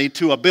family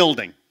to a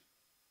building.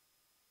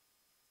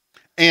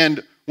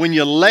 And when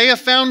you lay a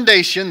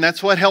foundation,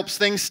 that's what helps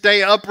things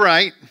stay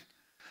upright.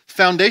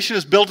 Foundation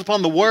is built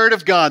upon the Word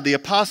of God, the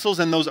apostles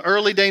and those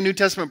early day New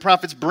Testament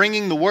prophets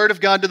bringing the Word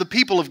of God to the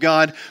people of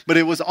God, but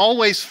it was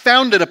always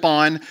founded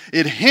upon,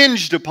 it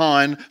hinged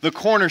upon the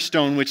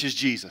cornerstone, which is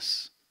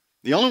Jesus.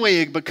 The only way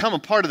you become a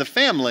part of the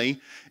family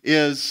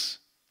is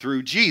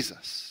through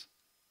Jesus.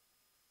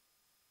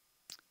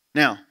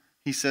 Now,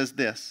 he says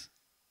this,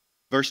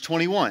 verse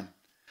 21,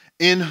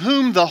 in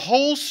whom the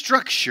whole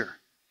structure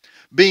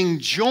being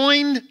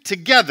joined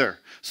together.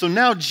 So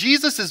now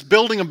Jesus is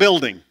building a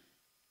building.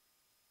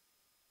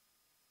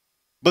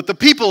 But the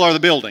people are the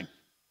building.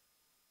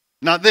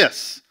 Not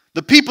this.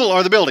 The people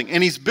are the building.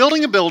 And he's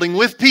building a building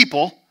with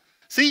people.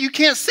 See, you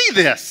can't see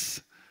this.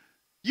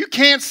 You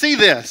can't see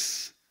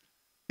this.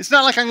 It's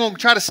not like I'm going to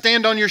try to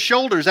stand on your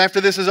shoulders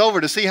after this is over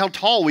to see how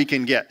tall we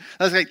can get.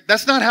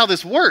 That's not how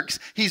this works.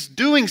 He's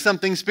doing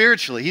something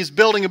spiritually. He's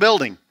building a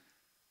building.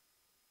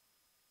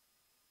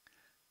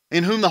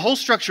 In whom the whole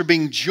structure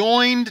being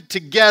joined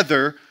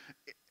together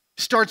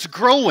starts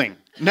growing.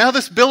 Now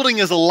this building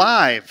is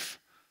alive.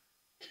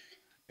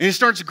 And it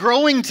starts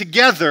growing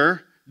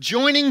together,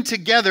 joining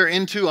together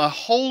into a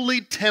holy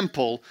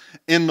temple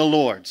in the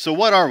Lord. So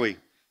what are we?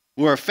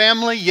 We're a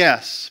family,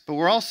 yes, but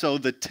we're also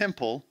the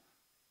temple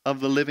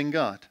of the living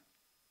God.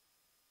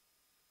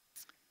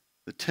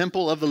 The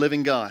temple of the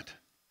living God.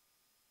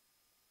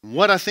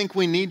 What I think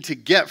we need to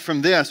get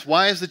from this,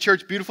 why is the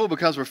church beautiful?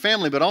 Because we're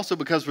family, but also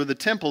because we're the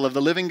temple of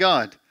the living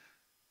God.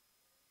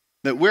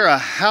 That we're a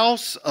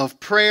house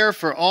of prayer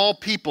for all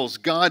peoples.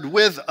 God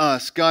with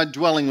us, God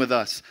dwelling with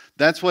us.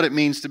 That's what it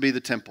means to be the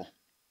temple.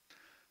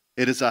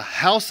 It is a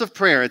house of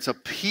prayer. It's a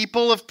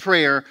people of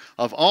prayer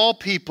of all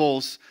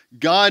peoples,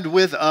 God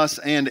with us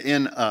and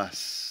in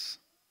us.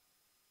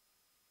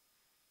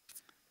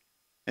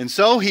 And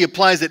so he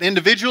applies it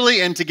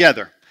individually and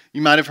together.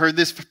 You might have heard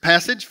this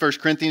passage, 1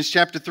 Corinthians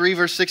chapter 3,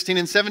 verse 16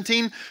 and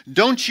 17.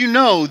 Don't you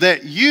know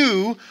that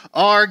you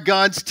are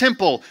God's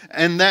temple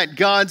and that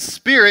God's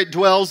Spirit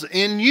dwells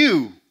in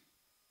you?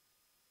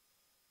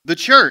 The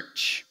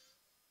church.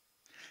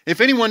 If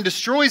anyone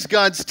destroys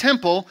God's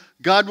temple,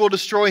 God will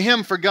destroy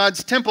him, for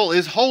God's temple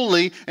is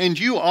holy and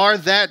you are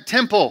that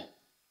temple.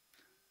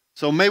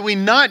 So may we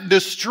not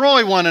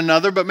destroy one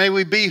another, but may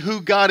we be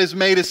who God has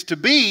made us to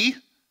be.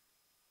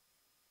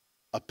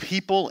 A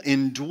people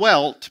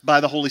indwelt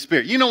by the Holy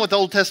Spirit. You know what the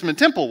Old Testament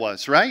temple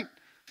was, right?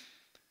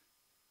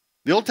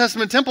 The Old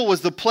Testament temple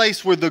was the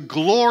place where the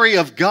glory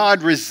of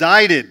God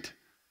resided.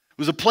 It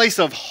was a place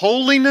of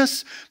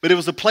holiness, but it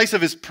was a place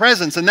of His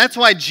presence. And that's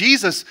why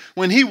Jesus,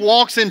 when He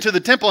walks into the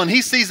temple and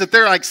He sees that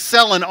they're like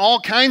selling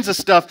all kinds of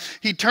stuff,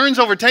 He turns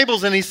over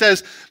tables and He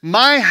says,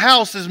 my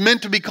house is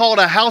meant to be called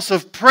a house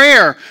of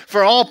prayer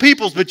for all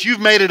peoples, but you've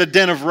made it a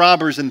den of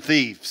robbers and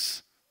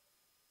thieves.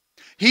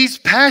 He's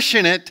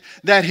passionate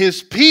that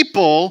His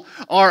people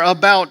are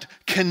about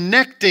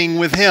connecting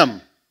with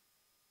Him.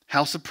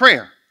 House of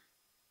prayer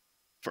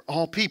for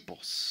all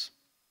peoples.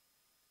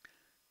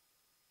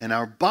 And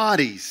our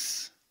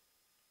bodies,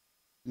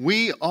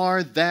 we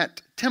are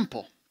that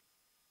temple.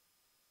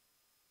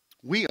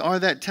 We are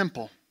that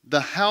temple, the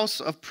house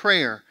of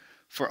prayer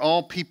for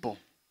all people.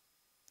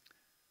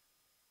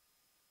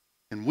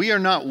 And we are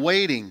not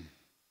waiting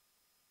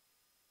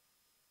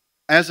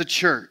as a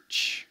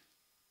church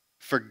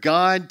for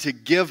God to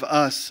give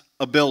us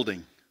a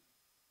building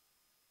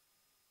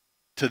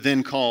to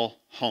then call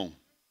home.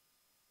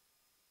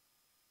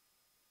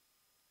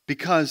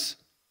 Because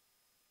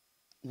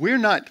we're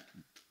not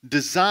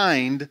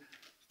designed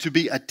to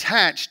be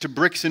attached to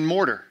bricks and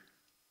mortar.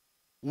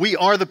 We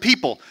are the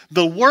people.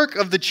 The work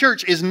of the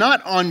church is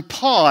not on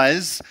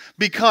pause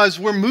because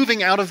we're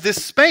moving out of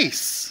this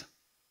space.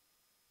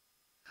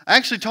 I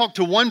actually talked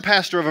to one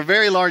pastor of a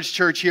very large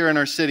church here in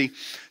our city.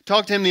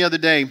 Talked to him the other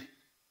day,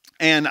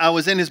 and I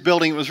was in his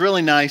building. It was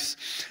really nice.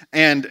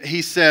 And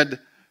he said,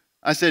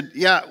 I said,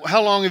 yeah,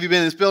 how long have you been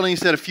in this building? He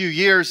said, a few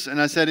years.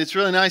 And I said, it's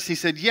really nice. He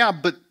said, yeah,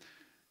 but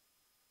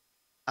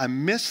I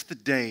miss the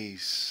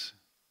days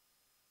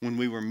when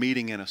we were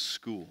meeting in a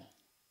school.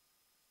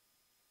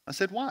 I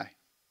said, why?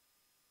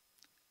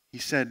 He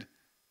said,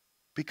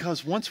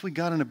 because once we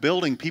got in a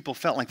building, people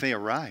felt like they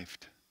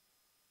arrived.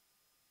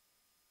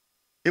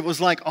 It was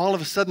like all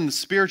of a sudden the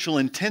spiritual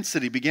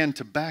intensity began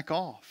to back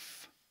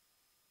off.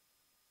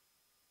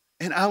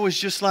 And I was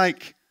just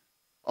like,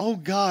 oh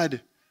God,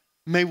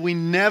 may we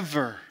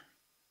never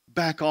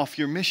back off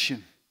your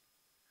mission.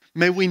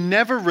 May we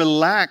never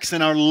relax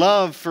in our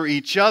love for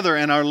each other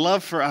and our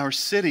love for our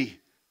city.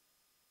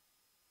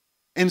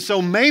 And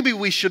so maybe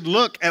we should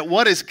look at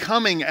what is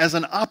coming as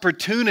an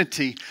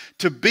opportunity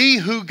to be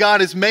who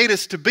God has made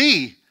us to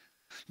be.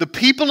 The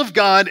people of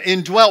God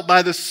indwelt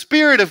by the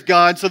Spirit of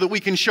God so that we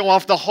can show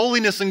off the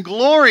holiness and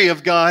glory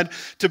of God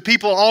to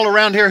people all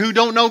around here who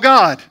don't know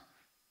God.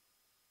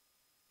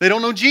 They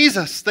don't know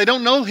Jesus. They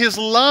don't know His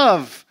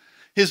love,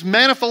 His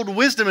manifold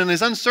wisdom, and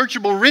His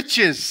unsearchable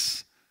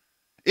riches.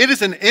 It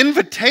is an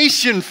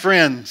invitation,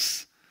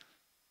 friends,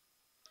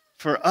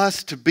 for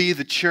us to be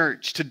the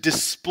church, to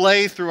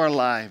display through our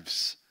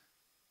lives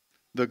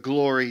the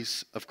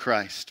glories of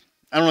Christ.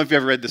 I don't know if you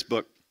ever read this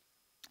book.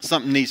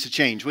 Something Needs to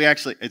Change.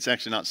 It's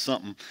actually not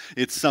something,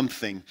 it's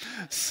something.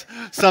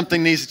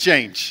 Something needs to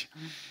change.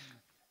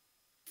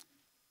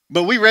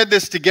 But we read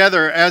this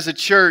together as a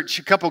church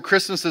a couple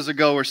Christmases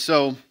ago or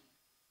so,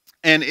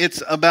 and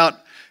it's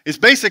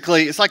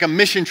like a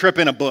mission trip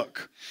in a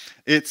book.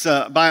 It's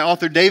by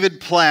author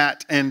David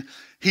Platt, and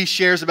he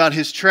shares about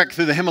his trek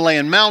through the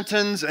Himalayan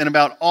mountains and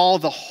about all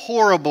the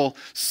horrible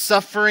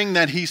suffering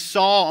that he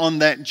saw on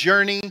that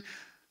journey.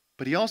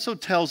 But he also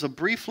tells a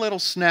brief little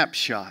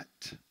snapshot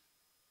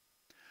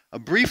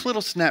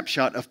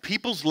of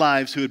people's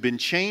lives who had been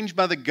changed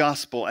by the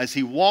gospel as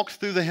he walked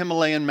through the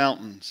Himalayan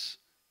mountains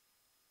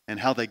and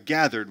how they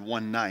gathered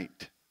one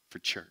night for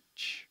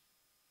church.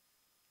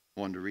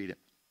 I wanted to read it.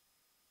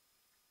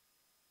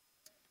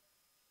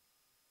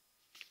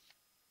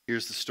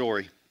 Here's the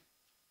story. It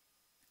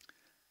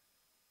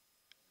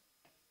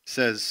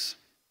says,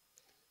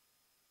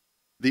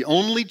 the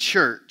only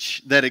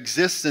church that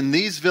exists in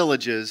these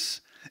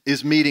villages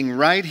is meeting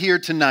right here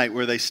tonight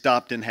where they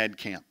stopped and had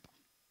camp.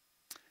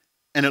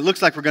 And it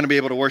looks like we're going to be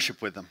able to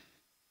worship with them.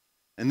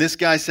 And this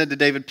guy said to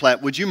David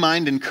Platt, would you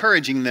mind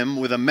encouraging them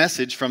with a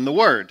message from the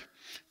Word?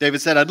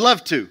 David said, I'd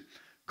love to.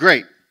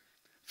 Great.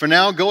 For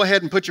now, go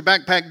ahead and put your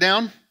backpack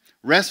down,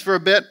 rest for a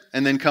bit,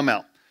 and then come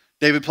out.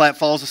 David Platt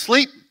falls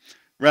asleep.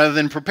 Rather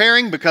than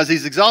preparing because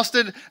he's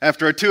exhausted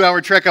after a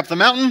 2-hour trek up the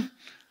mountain,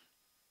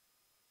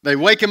 they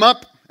wake him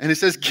up and he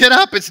says, get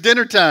up, it's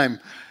dinner time.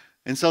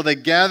 And so they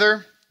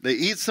gather, they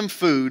eat some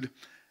food,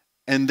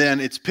 and then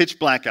it's pitch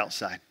black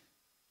outside.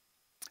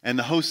 And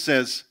the host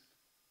says,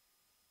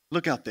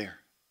 look out there.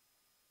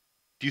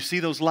 Do you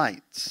see those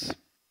lights?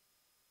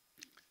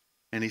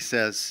 And he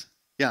says,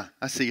 yeah,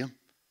 I see them.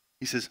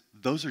 He says,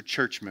 those are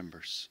church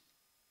members.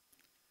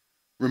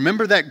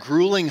 Remember that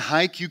grueling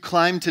hike you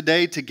climbed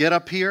today to get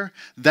up here?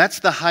 That's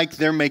the hike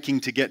they're making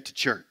to get to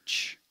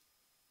church.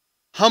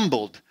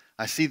 Humbled,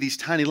 I see these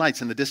tiny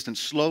lights in the distance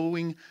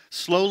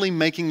slowly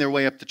making their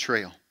way up the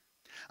trail.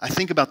 I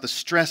think about the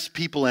stress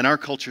people in our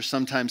culture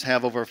sometimes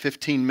have over a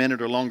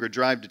 15-minute or longer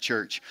drive to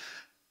church.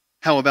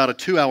 How about a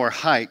 2-hour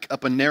hike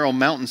up a narrow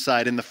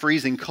mountainside in the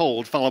freezing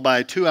cold, followed by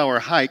a 2-hour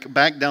hike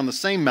back down the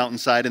same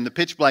mountainside in the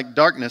pitch-black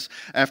darkness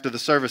after the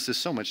service is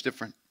so much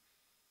different.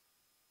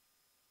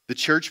 The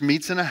church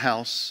meets in a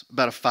house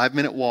about a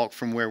 5-minute walk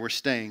from where we're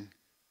staying.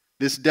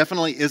 This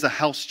definitely is a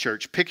house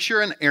church.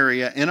 Picture an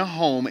area in a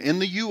home in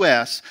the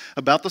U.S.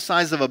 about the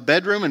size of a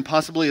bedroom and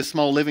possibly a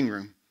small living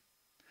room.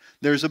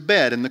 There's a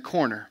bed in the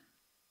corner.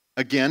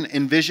 Again,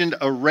 envisioned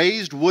a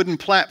raised wooden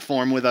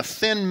platform with a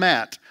thin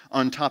mat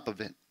on top of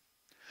it.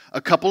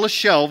 A couple of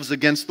shelves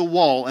against the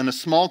wall and a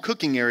small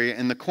cooking area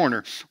in the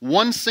corner.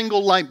 One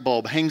single light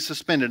bulb hangs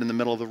suspended in the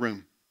middle of the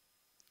room.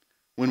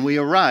 When we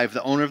arrive,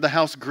 the owner of the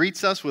house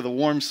greets us with a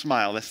warm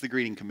smile. That's the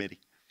greeting committee.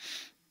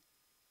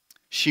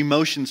 She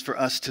motions for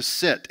us to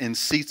sit in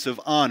seats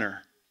of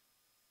honor,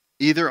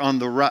 either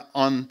on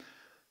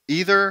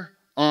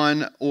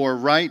or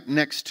right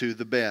next to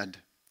the bed.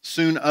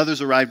 Soon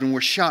others arrived and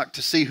were shocked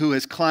to see who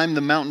has climbed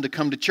the mountain to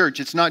come to church.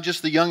 It's not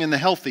just the young and the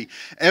healthy.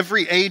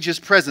 Every age is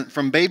present,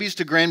 from babies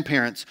to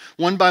grandparents.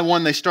 One by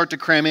one they start to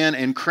cram in,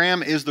 and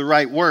cram is the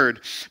right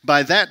word.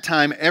 By that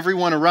time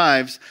everyone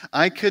arrives.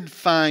 I could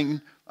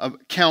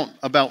count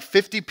about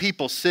 50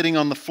 people sitting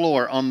on the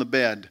floor on the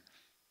bed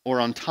or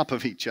on top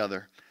of each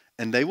other.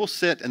 And they will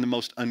sit in the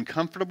most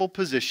uncomfortable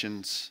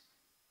positions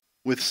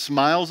with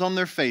smiles on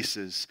their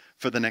faces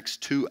for the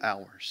next 2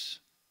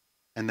 hours.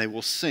 And they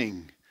will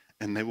sing,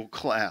 and they will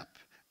clap,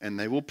 and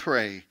they will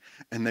pray,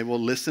 and they will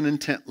listen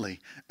intently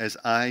as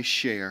I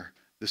share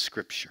the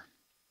scripture.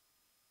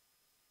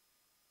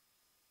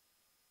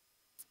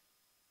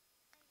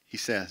 He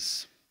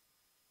says,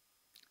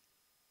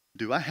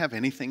 "Do I have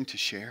anything to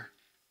share?"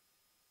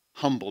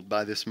 Humbled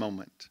by this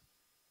moment.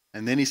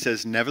 And then he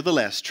says,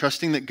 "Nevertheless,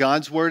 trusting that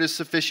God's word is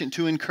sufficient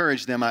to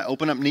encourage them, I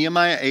open up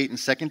Nehemiah 8 and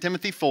 2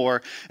 Timothy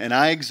 4, and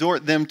I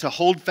exhort them to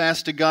hold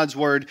fast to God's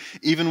word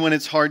even when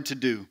it's hard to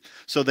do."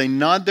 So they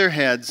nod their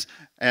heads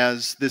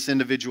as this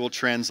individual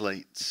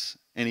translates,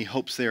 and he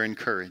hopes they're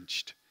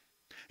encouraged.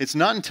 It's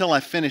not until I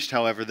finished,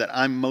 however, that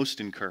I'm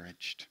most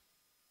encouraged.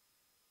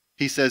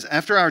 He says,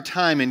 after our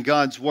time in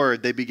God's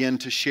word, they begin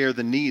to share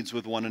the needs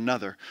with one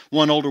another.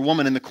 One older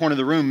woman in the corner of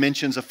the room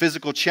mentions a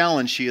physical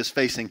challenge she is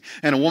facing,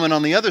 and a woman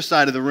on the other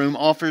side of the room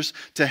offers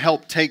to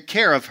help take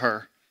care of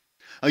her.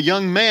 A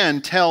young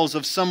man tells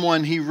of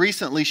someone he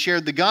recently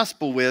shared the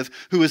gospel with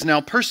who is now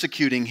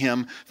persecuting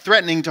him,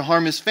 threatening to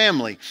harm his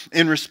family.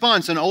 In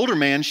response, an older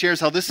man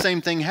shares how this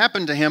same thing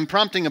happened to him,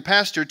 prompting a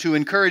pastor to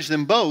encourage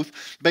them both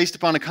based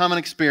upon a common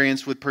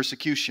experience with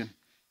persecution.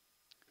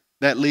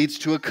 That leads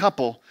to a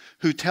couple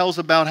who tells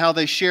about how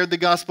they shared the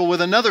gospel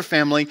with another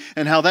family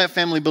and how that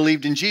family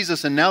believed in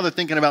Jesus, and now they're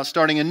thinking about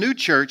starting a new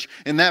church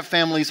in that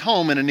family's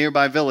home in a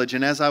nearby village.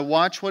 And as I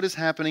watch what is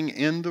happening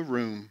in the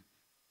room,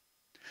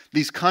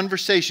 these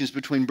conversations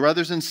between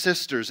brothers and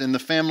sisters in the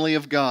family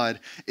of God,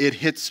 it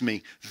hits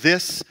me.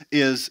 This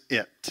is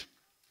it.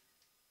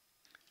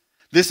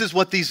 This is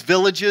what these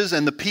villages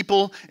and the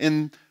people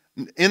in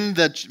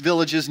the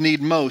villages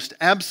need most.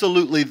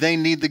 Absolutely, they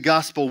need the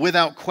gospel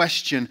without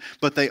question,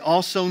 but they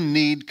also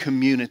need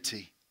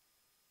community.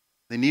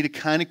 They need a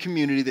kind of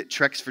community that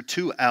treks for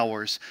 2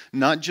 hours,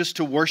 not just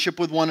to worship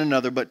with one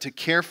another, but to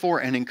care for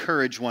and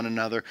encourage one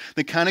another.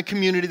 The kind of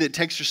community that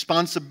takes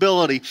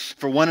responsibility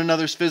for one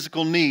another's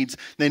physical needs.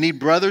 They need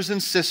brothers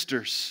and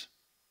sisters.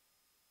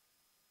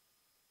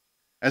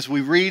 As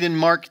we read in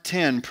Mark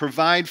 10,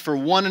 provide for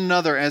one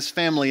another as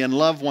family and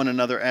love one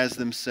another as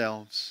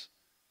themselves.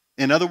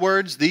 In other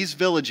words, these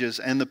villages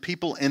and the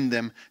people in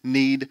them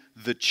need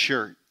the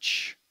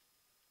church.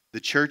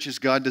 The church as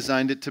God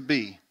designed it to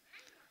be.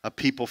 A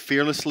people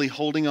fearlessly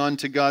holding on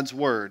to God's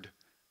word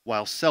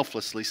while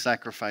selflessly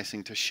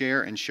sacrificing to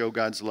share and show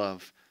God's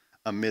love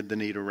amid the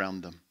need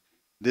around them.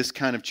 This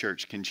kind of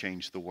church can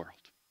change the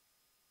world.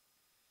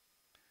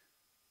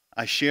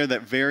 I share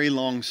that very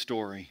long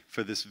story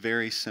for this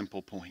very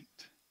simple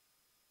point.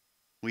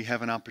 We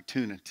have an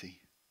opportunity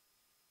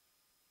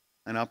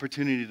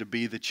to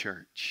be the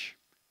church.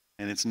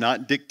 And it's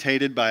not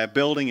dictated by a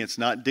building, it's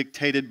not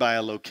dictated by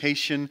a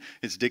location,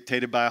 it's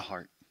dictated by a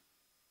heart.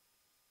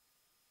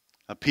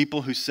 A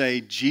people who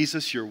say,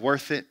 "Jesus, you're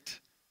worth it.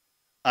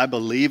 I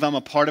believe I'm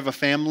a part of a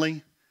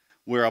family.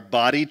 We're a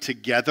body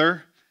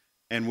together,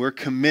 and we're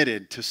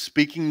committed to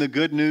speaking the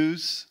good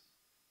news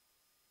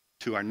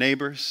to our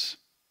neighbors,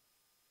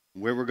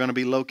 where we're going to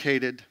be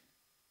located,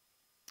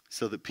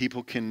 so that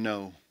people can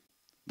know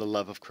the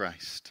love of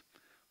Christ."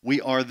 We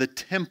are the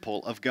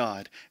temple of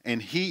God,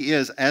 and He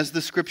is, as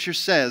the scripture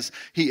says,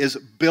 He is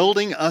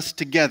building us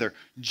together,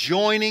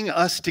 joining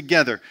us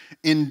together,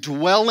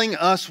 indwelling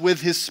us with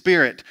His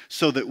Spirit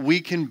so that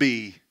we can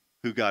be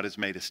who God has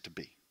made us to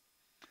be.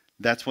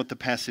 That's what the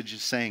passage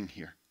is saying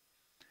here.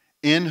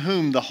 In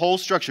whom the whole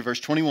structure, verse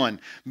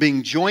 21,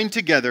 being joined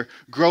together,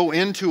 grow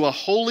into a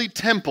holy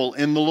temple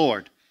in the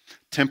Lord.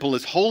 Temple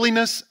is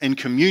holiness and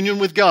communion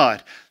with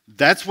God.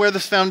 That's where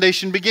this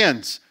foundation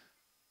begins.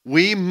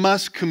 We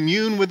must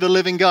commune with the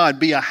living God,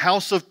 be a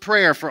house of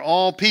prayer for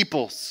all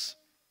peoples.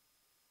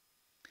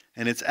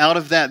 And it's out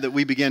of that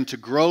we begin to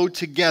grow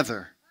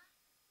together.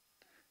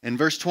 In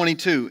verse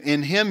 22,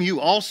 in Him you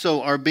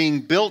also are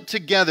being built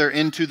together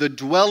into the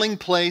dwelling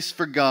place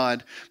for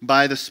God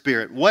by the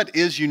Spirit. What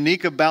is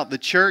unique about the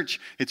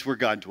church? It's where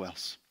God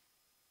dwells.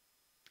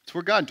 It's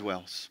where God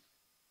dwells.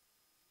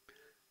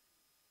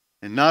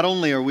 And not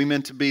only are we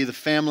meant to be the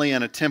family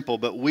and a temple,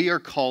 but we are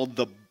called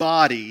the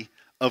body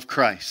of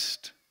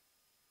Christ.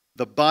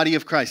 The body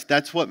of Christ.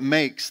 That's what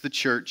makes the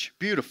church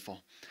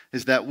beautiful,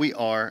 is that we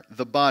are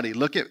the body.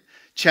 Look at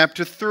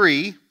chapter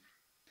 3,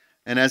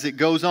 and as it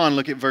goes on,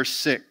 look at verse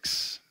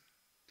 6.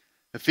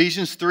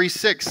 Ephesians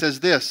 3:6 says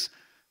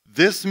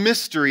this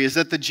mystery is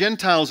that the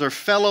Gentiles are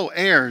fellow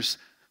heirs,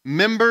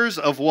 members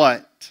of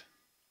what?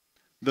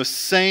 The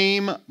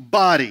same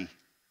body,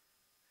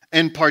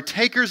 and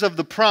partakers of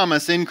the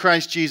promise in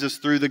Christ Jesus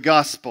through the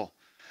gospel.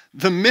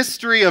 The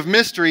mystery of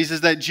mysteries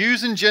is that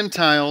Jews and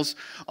Gentiles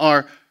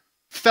are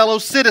fellow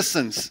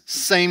citizens,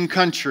 same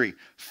country,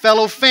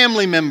 fellow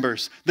family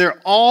members. They're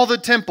all the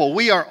temple.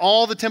 We are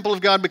all the temple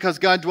of God because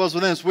God dwells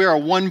within us. We are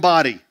one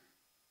body.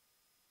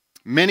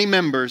 Many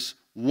members,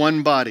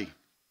 one body.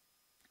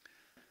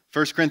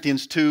 1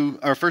 Corinthians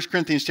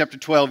chapter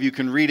 12, you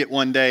can read it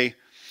one day,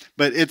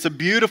 but it's a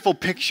beautiful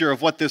picture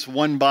of what this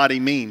one body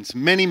means.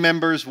 Many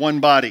members, one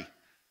body.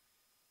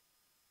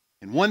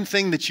 And one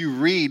thing that you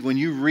read when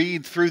you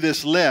read through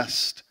this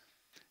list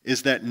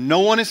is that no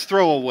one is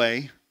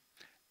throwaway.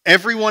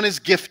 Everyone is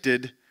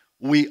gifted.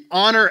 We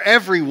honor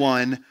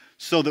everyone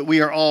so that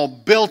we are all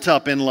built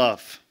up in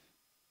love.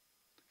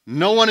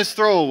 No one is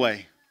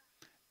throwaway.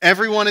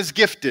 Everyone is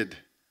gifted.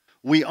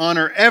 We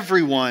honor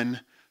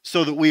everyone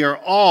so that we are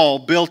all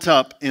built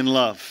up in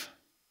love.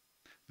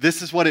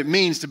 This is what it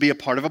means to be a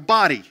part of a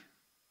body.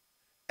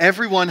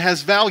 Everyone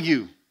has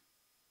value.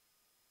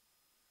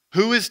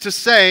 Who is to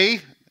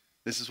say,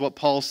 this is what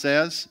Paul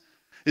says,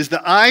 is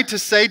the eye to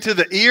say to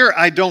the ear,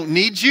 I don't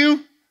need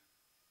you?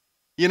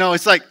 You know,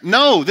 it's like,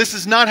 no, this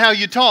is not how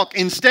you talk.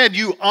 Instead,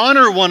 you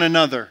honor one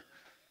another.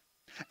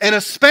 And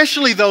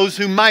especially those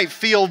who might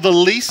feel the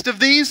least of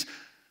these,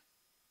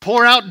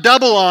 pour out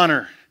double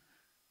honor.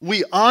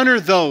 We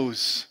honor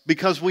those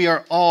because we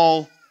are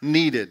all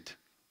needed.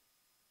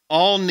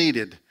 All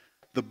needed.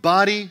 The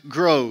body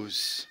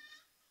grows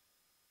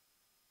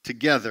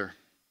together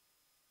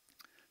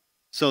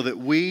so that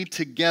we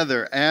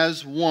together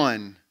as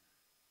one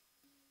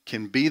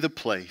can be the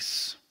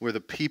place where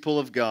the people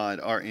of God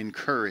are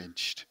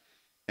encouraged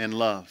and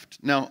loved.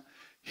 Now,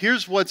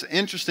 here's what's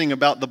interesting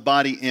about the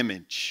body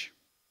image.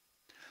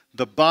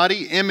 The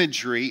body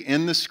imagery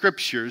in the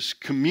scriptures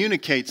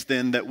communicates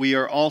then that we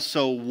are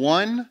also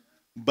one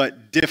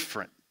but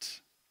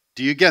different.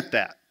 Do you get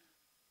that?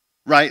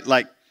 Right?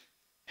 Like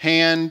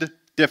hand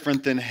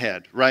different than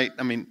head, right?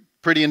 I mean,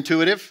 pretty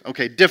intuitive.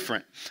 Okay,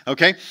 different.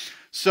 Okay?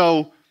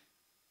 So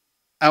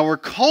our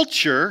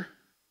culture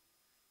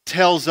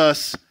tells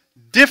us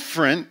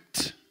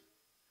different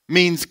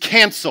means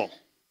cancel.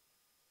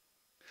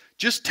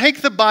 Just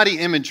take the body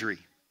imagery.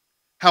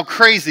 How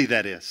crazy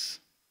that is.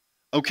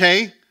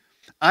 Okay?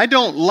 I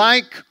don't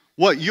like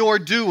what you're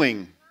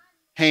doing.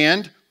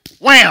 Hand,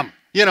 wham!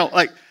 You know,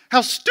 like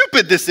how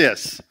stupid this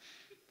is.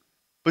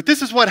 But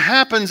this is what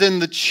happens in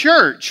the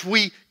church.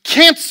 We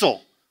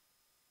cancel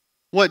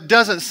what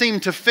doesn't seem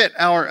to fit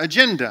our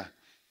agenda.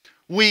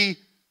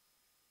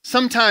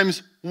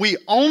 Sometimes we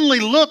only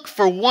look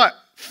for what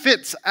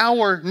fits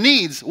our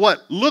needs, what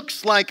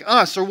looks like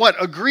us or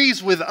what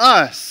agrees with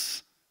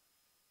us,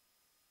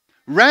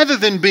 rather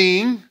than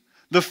being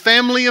the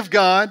family of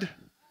God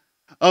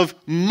of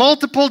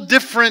multiple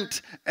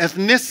different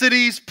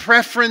ethnicities,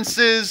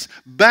 preferences,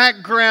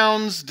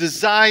 backgrounds,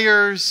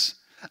 desires.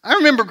 I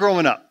remember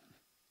growing up.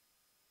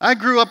 I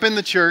grew up in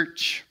the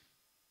church,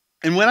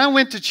 and when I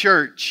went to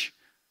church,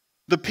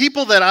 the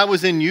people that I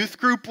was in youth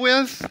group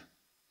with,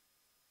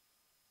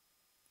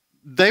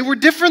 they were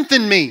different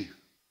than me.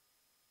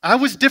 I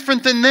was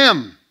different than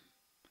them.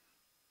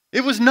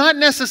 It was not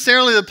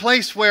necessarily the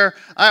place where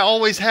I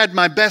always had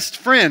my best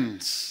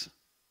friends,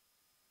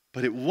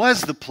 but it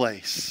was the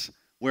place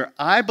where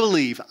I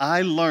believe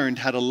I learned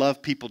how to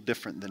love people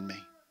different than me.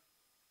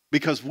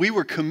 Because we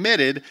were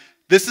committed.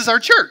 This is our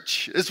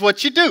church. It's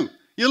what you do.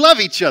 You love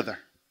each other.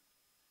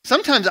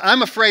 Sometimes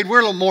I'm afraid we're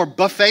a little more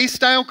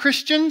buffet-style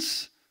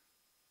Christians,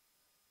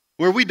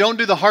 where we don't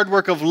do the hard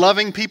work of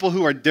loving people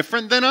who are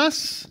different than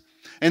us,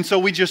 and so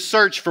we just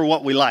search for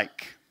what we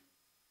like.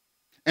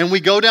 And we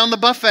go down the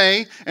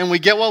buffet, and we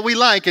get what we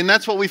like, and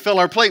that's what we fill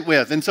our plate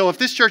with. And so if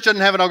this church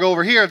doesn't have it, I'll go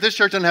over here. If this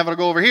church doesn't have it, I'll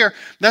go over here.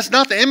 That's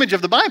not the image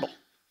of the Bible.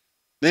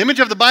 The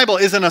image of the Bible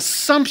is an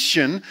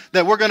assumption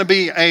that we're going to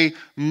be a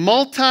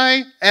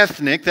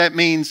multi-ethnic, that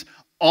means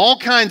all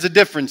kinds of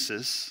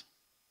differences,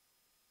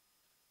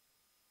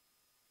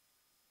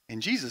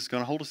 and Jesus is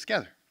going to hold us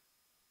together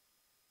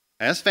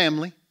as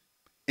family,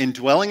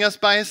 indwelling us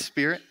by His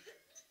Spirit,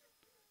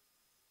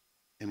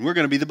 and we're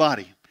going to be the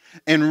body.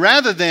 And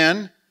rather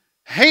than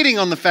hating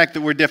on the fact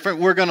that we're different,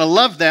 we're going to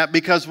love that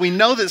because we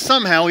know that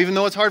somehow, even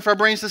though it's hard for our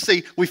brains to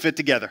see, we fit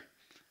together.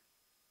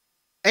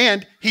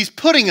 And He's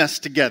putting us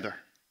together,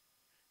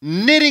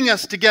 knitting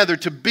us together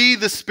to be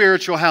the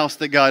spiritual house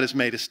that God has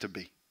made us to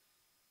be.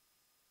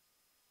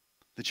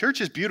 The church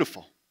is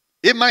beautiful.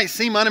 It might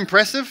seem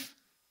unimpressive,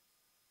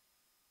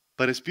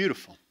 but it's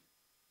beautiful.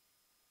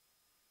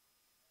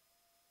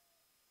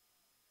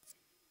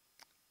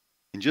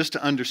 And just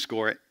to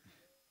underscore it,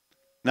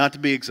 Not to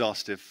be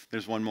exhaustive,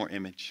 there's one more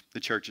image. The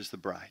church is the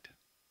bride.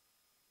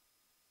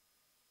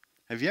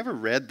 Have you ever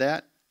read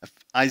that?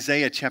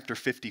 Isaiah chapter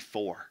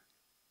 54.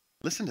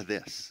 Listen to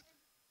this.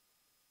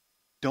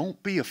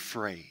 Don't be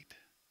afraid.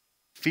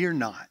 Fear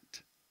not.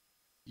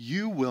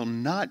 You will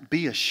not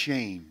be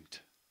ashamed.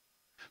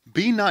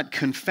 Be not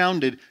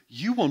confounded.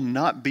 You will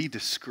not be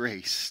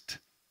disgraced.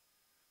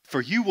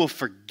 For you will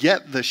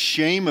forget the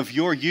shame of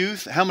your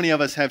youth. How many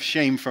of us have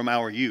shame from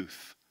our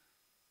youth?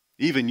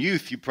 Even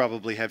youth, you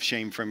probably have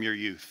shame from your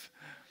youth.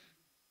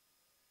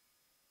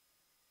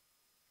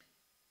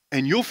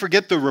 And you'll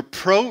forget the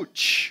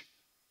reproach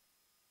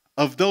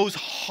of those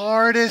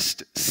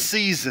hardest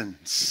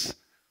seasons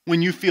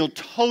when you feel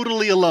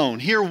totally alone.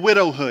 Here,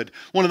 widowhood,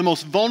 one of the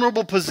most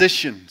vulnerable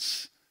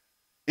positions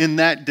in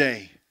that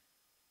day.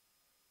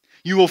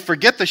 You will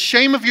forget the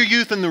shame of your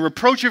youth and the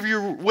reproach of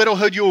your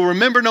widowhood. You will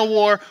remember no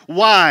war.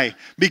 Why?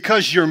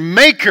 Because your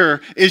Maker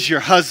is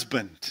your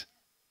husband.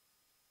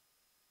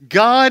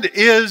 God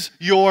is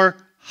your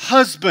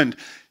husband.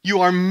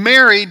 You are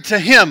married to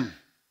Him.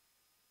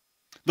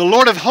 The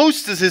Lord of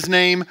hosts is His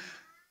name.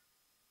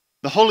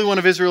 The Holy One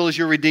of Israel is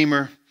your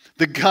Redeemer.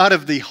 The God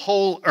of the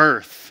whole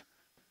earth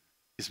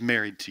is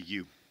married to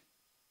you.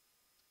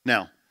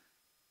 Now,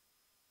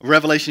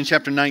 Revelation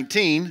chapter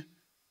 19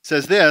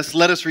 says this,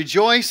 let us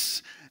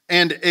rejoice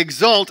and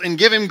exult and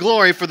give Him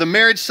glory, for the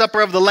marriage supper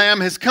of the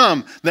Lamb has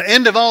come. The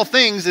end of all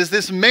things is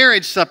this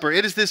marriage supper.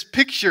 It is this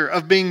picture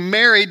of being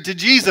married to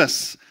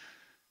Jesus.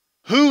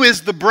 Who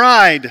is the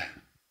bride?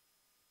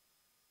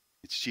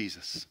 It's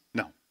Jesus.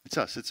 No, it's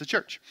us. It's a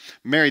church.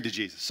 Married to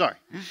Jesus. Sorry.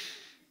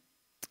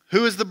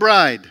 Who is the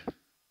bride?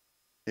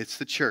 It's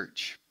the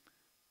church.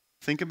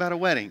 Think about a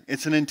wedding.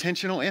 It's an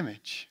intentional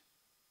image.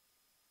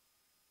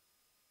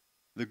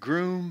 The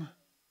groom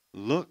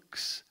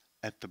looks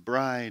at the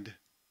bride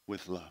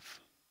with love,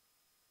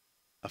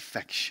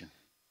 affection,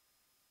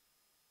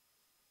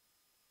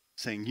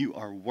 saying, you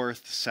are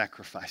worth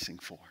sacrificing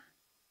for.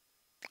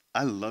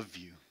 I love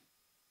you.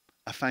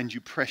 I find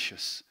you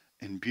precious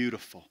and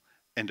beautiful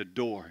and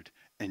adored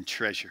and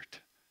treasured.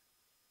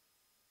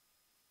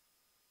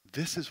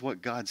 This is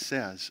what God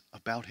says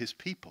about His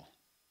people.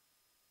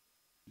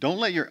 Don't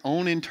let your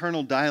own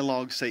internal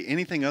dialogue say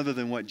anything other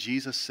than what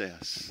Jesus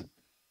says.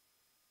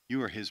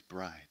 You are His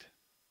bride.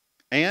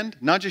 And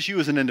not just you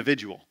as an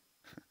individual.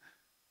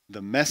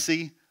 The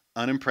messy,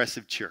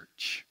 unimpressive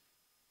church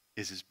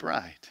is His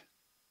bride.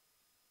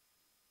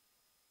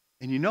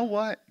 And you know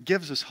what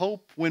gives us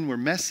hope when we're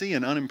messy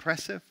and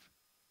unimpressive?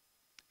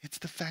 It's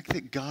the fact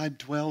that God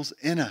dwells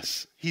in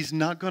us. He's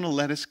not going to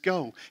let us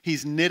go.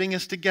 He's knitting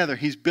us together.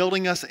 He's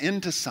building us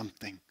into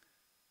something.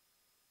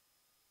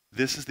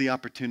 This is the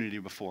opportunity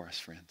before us,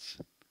 friends.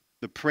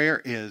 The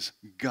prayer is,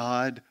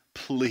 God,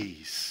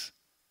 please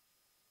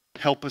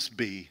help us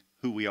be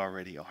who we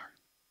already are.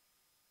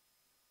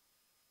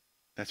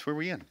 That's where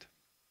we end.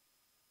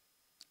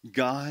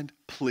 God,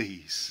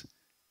 please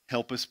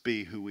help us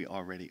be who we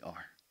already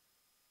are.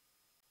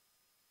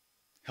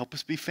 Help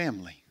us be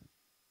family.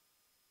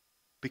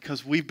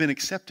 Because we've been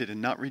accepted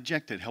and not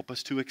rejected. Help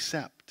us to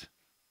accept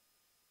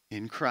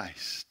in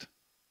Christ.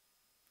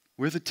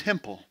 We're the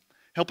temple.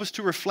 Help us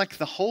to reflect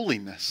the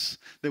holiness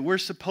that we're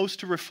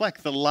supposed to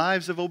reflect, the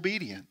lives of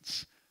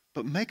obedience.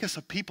 But make us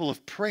a people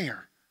of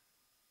prayer.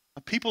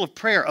 A people of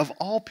prayer of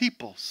all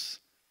peoples.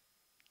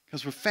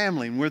 Because we're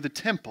family and we're the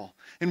temple.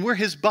 And we're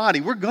His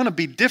body. We're going to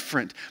be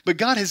different. But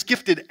God has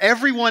gifted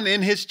everyone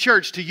in His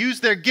church to use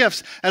their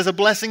gifts as a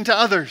blessing to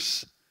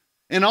others.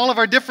 And all of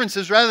our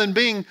differences, rather than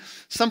being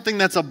something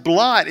that's a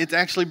blot, it's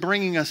actually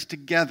bringing us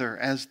together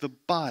as the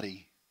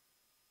body.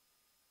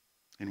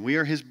 And we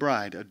are His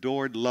bride,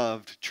 adored,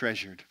 loved,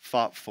 treasured,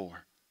 fought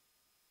for.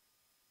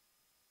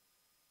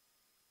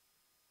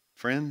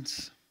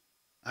 Friends,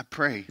 I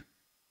pray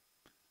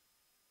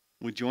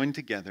we join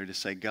together to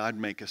say, God,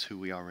 make us who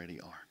we already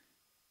are.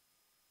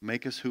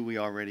 Make us who we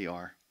already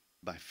are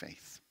by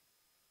faith.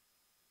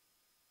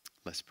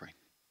 Let's pray.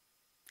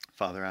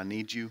 Father, I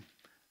need you,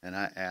 and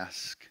I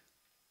ask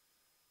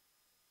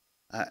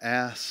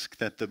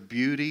that the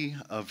beauty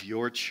of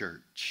your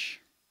church,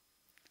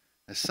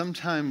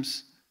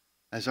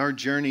 as our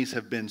journeys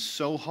have been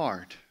so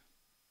hard,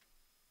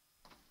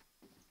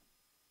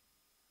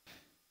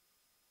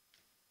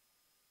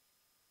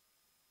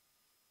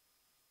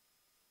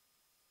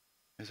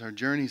 as our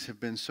journeys have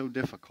been so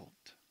difficult,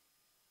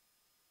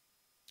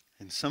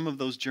 and some of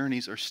those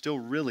journeys are still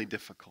really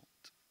difficult,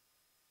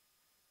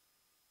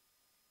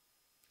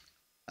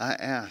 I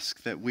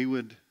ask that we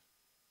would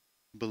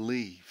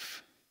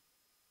believe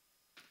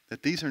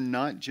that these are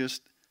not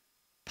just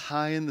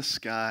pie in the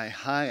sky,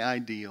 high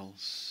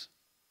ideals,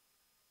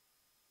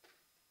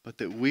 but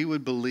that we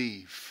would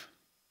believe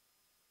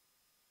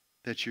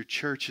that your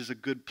church is a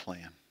good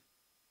plan.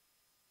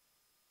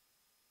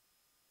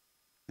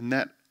 And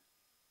that,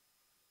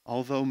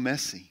 although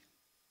messy,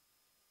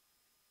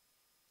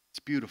 it's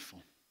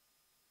beautiful.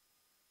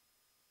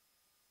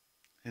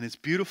 And it's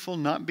beautiful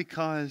not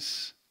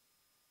because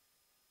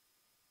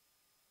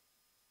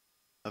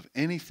of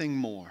anything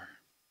more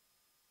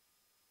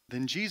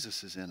then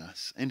Jesus is in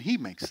us, and he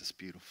makes us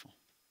beautiful.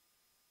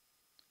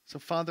 So,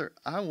 Father,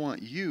 I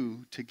want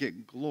you to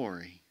get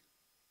glory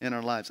in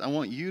our lives. I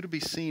want you to be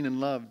seen and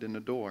loved and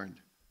adored.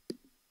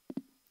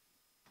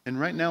 And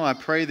right now, I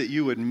pray that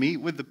you would meet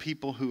with the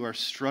people who are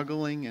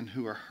struggling and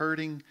who are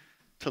hurting,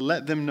 to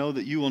let them know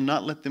that you will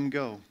not let them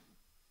go.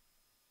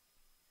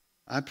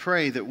 I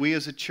pray that we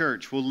as a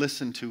church will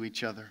listen to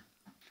each other.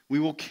 We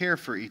will care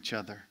for each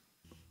other.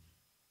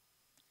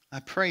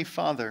 I pray,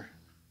 Father,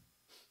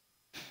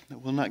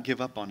 that we'll not give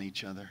up on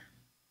each other.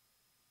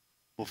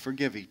 We'll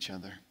forgive each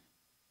other.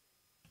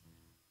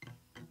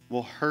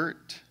 We'll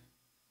hurt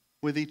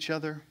with each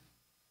other.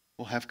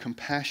 We'll have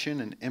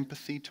compassion and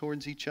empathy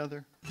towards each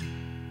other.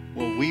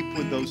 We'll weep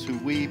with those who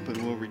weep, and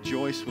we'll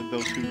rejoice with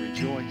those who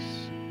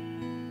rejoice.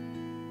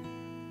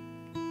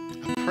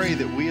 I pray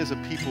that we as a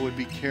people would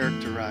be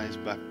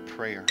characterized by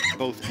prayer,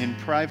 both in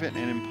private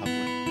and in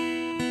public.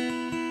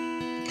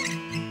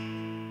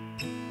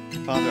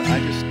 Father,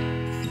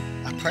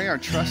 I pray our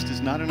trust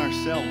is not in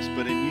ourselves,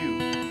 but in you,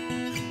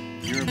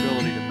 your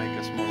ability to make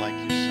us more like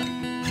your Son.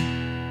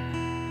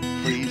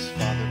 Please,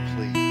 Father,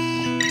 please,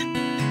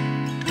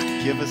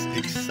 give us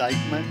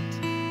excitement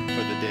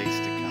for the days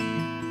to come.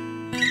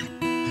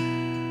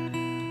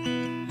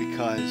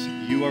 Because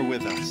you are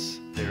with us,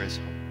 there is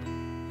hope.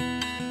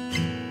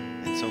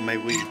 And so may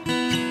we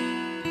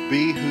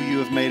be who you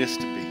have made us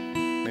to be.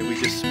 May we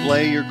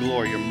display your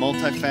glory, your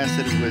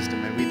multifaceted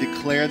wisdom. May we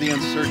declare the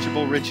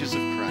unsearchable riches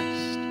of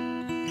Christ.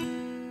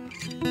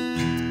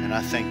 And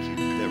I thank you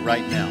that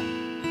right now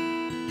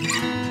you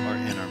are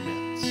in our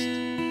midst.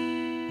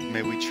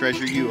 May we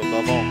treasure you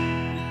above all.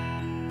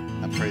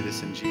 I pray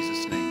this in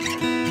Jesus' name.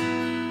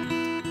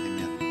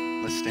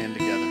 Amen. Let's stand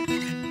together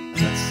and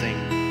let's sing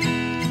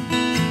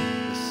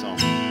this song.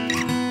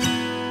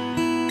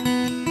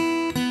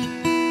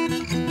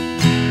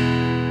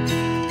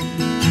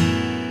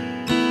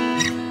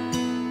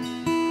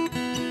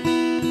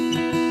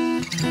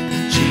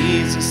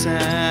 Jesus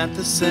at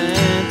the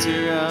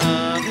center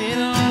of it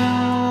all.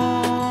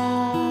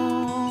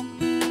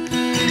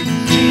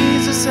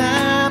 Jesus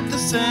at the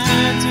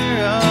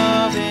center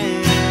of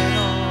it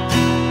all.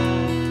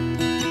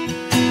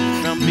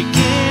 From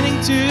beginning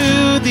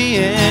to the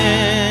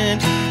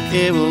end,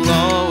 it will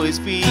always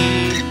be,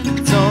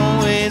 it's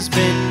always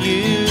been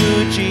you,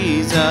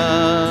 Jesus.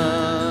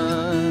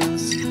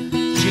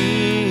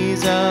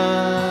 Jesus.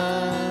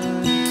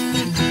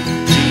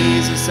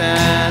 Jesus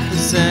at the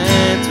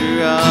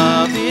center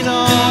of it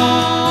all.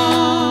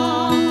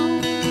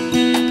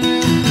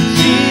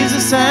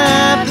 Jesus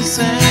at the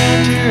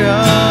center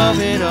of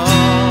it all.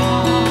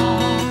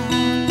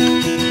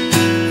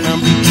 From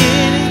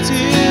beginning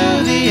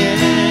to the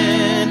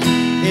end,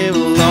 it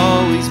will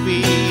always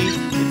be,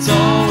 it's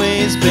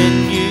always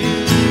been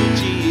you,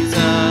 Jesus.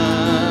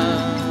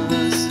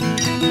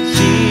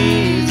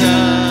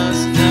 Jesus,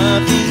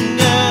 nothing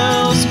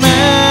else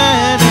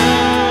matters.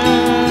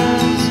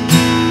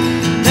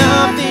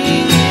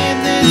 Nothing in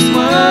this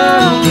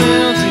world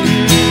will do.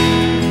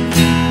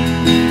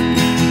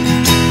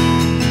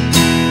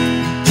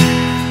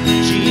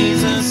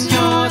 Jesus,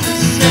 you're the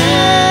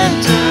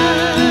center.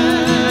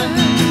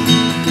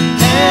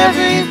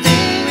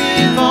 Everything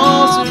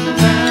revolves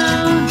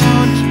around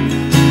you.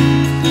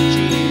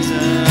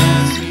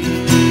 Jesus, you.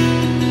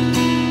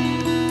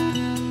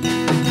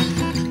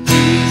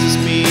 Jesus,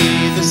 be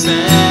the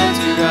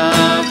center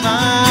of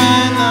my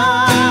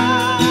life.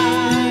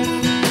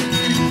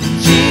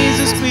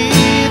 Jesus, be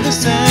the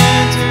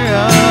center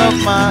of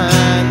my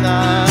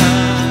life.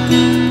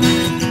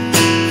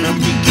 From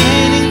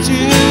beginning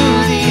to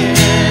the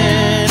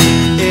end,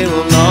 it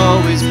will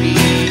always be,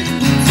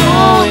 it's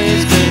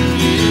always been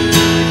you,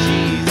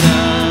 Jesus.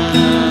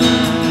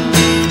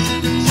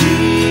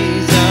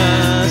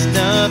 Jesus,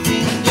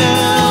 nothing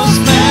else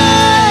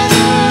matters.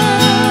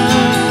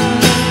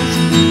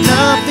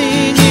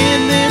 Nothing in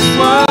this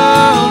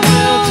world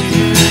will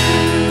do.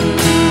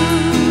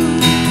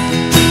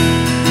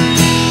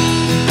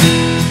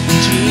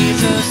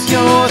 Jesus,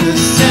 you're the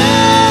center.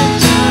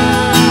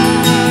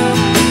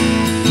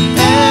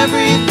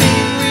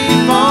 Everything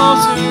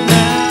revolves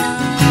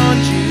around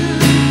you.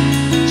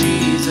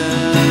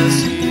 Jesus,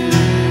 you.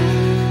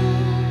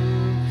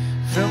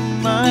 From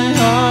my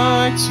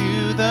heart to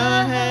the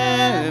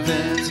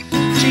heavens,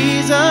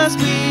 Jesus,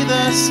 be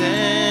the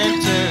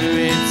center.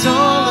 It's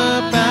all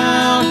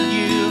about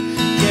you.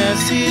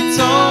 Yes, it's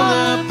all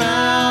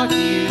about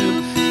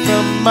you.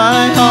 From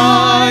my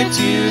heart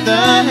to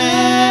the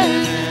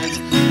heavens,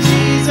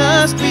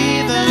 Jesus,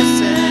 be the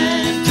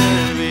center.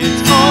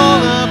 It's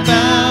all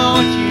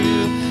about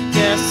you.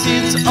 Yes,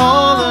 it's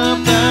all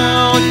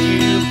about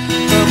you.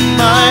 From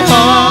my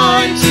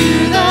heart to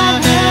the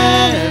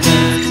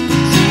heavens,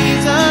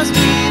 Jesus,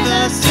 be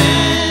the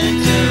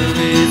center.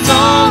 It's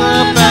all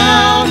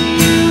about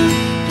you.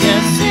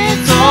 Yes,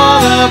 it's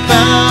all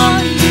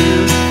about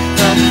you.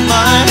 From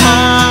my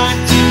heart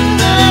to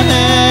the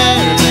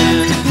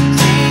heavens,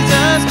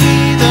 Jesus, be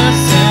the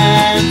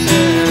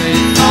center.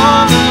 It's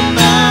all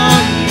about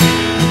you.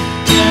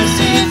 Yes,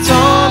 it's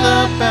all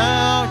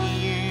about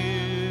you.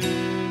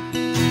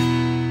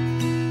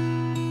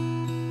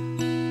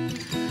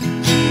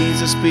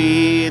 Jesus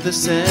be the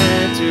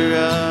center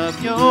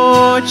of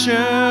your church.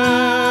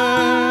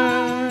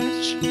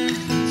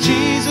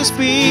 Jesus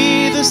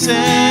be the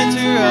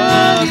center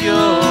of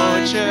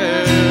your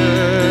church.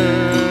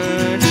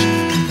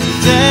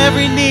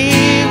 Every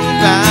knee will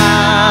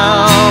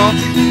bow,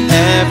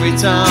 every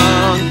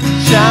tongue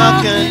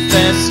shall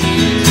confess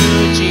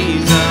you, Jesus.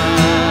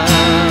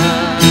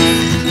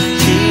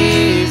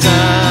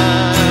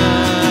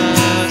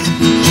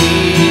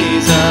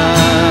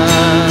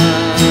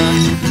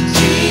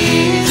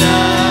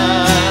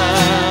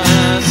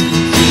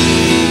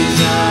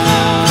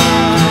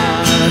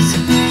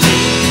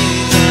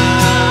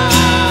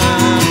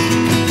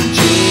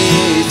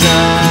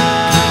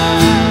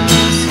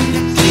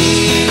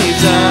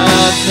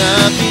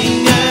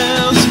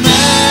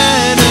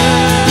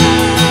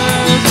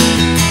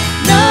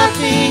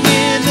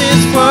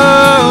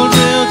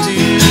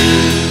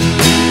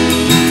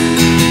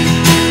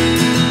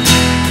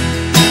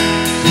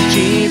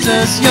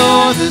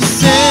 You're the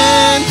center.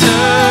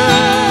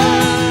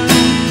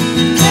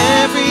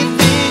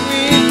 Everything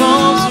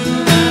revolves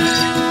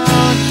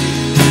around you,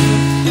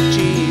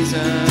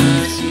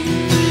 Jesus, you.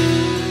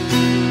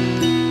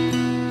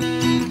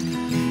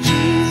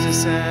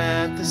 Jesus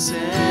at the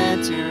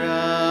center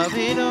of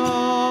it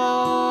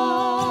all.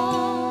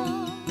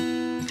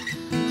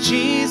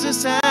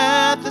 Jesus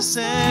at the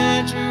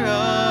center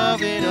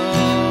of it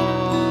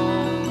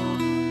all.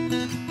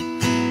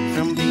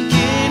 From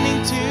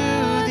beginning to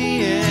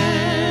the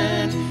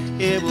end,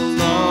 it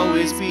will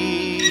always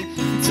be,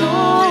 it's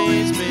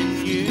always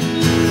been you,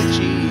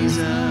 Jesus,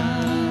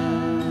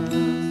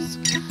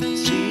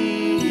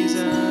 Jesus.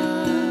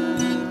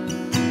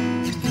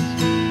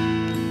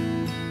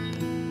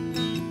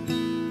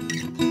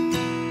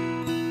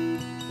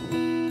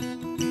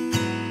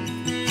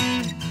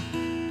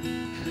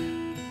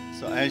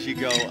 So as you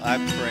go, I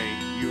pray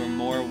you are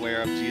more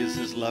aware of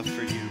Jesus' love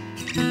for you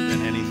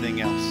than anything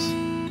else.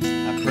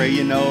 I pray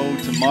you know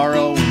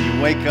tomorrow when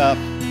you wake up,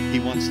 He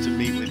wants to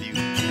meet with you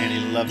and He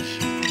loves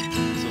you.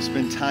 So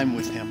spend time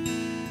with Him.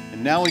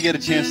 And now we get a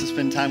chance to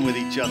spend time with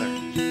each other,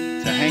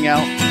 to hang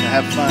out, to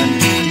have fun.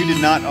 If you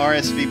did not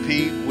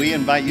RSVP, we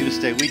invite you to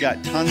stay. We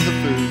got tons of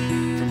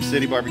food from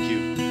City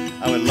Barbecue.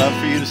 I would love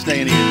for you to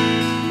stay and eat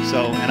it.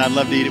 So, and I'd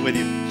love to eat it with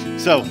you.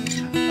 So,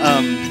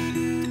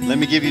 let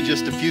me give you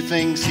just a few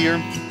things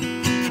here,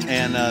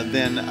 and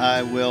then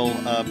I will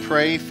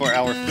pray for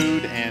our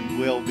food and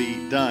we'll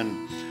be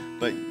done.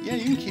 But yeah,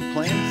 you can keep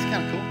playing. It's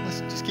kind of cool. Let's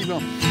just keep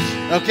going.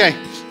 Okay,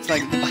 it's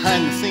like the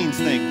behind the scenes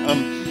thing.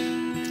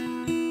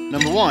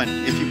 Number one,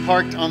 if you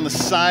parked on the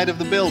side of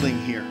the building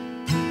here,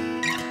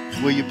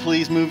 will you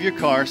please move your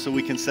car so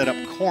we can set up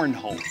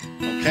cornhole,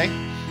 okay?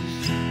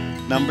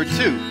 Number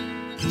two,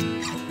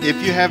 if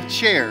you have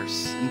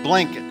chairs and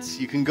blankets,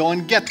 you can go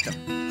and get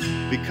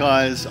them,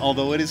 because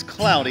although it is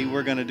cloudy,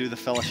 we're going to do the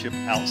fellowship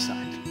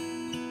outside.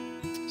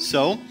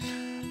 So,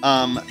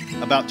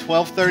 about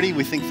 12:30,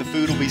 we think the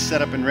food will be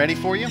set up and ready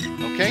for you,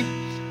 okay?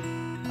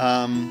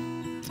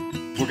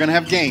 We're going to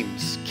have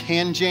games.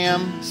 Can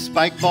jam,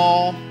 spike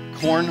ball,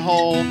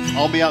 cornhole.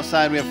 I'll be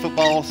outside. We have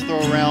footballs to throw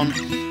around.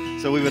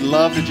 So we would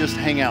love to just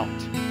hang out.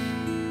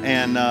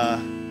 And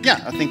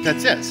yeah, I think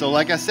that's it. So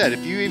like I said,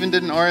 if you even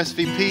didn't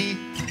RSVP,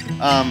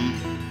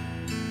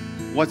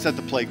 what's at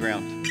the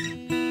playground?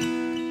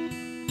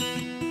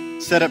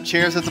 Set up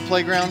chairs at the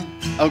playground?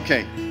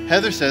 Okay.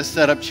 Heather says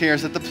set up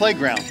chairs at the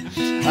playground.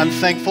 I'm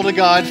thankful to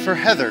God for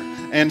Heather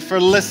and for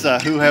Lissa,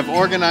 who have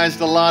organized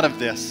a lot of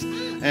this.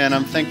 And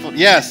I'm thankful.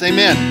 Yes,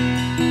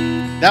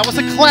 amen. That was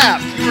a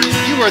clap.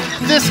 You were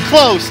this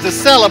close to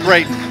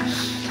celebrating.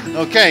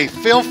 Okay,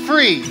 feel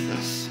free.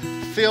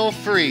 Feel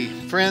free.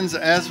 Friends,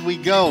 as we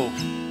go,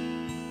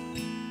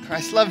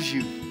 Christ loves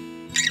you.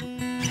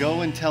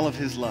 Go and tell of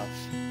His love.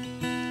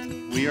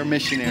 We are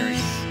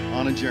missionaries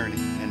on a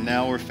journey, and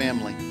now we're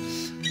family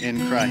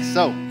in Christ.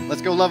 So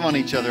let's go love on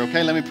each other,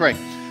 okay? Let me pray.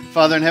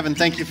 Father in heaven,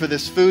 thank you for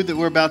this food that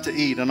we're about to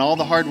eat and all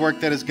the hard work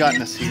that has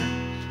gotten us here.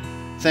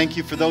 Thank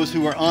you for those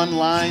who are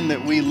online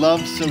that we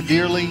love so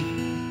dearly,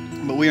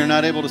 but we are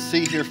not able to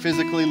see here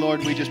physically.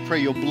 Lord, we just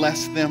pray you'll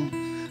bless them.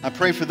 I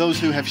pray for those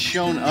who have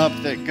shown up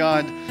that,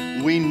 God,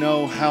 we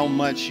know how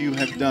much you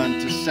have done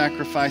to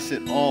sacrifice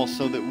it all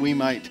so that we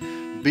might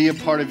be a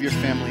part of your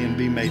family and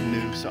be made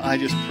new. So I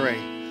just pray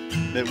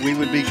that we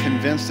would be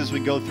convinced as we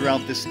go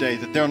throughout this day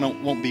that there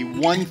won't be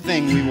one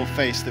thing we will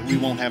face that we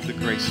won't have the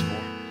grace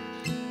for.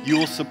 You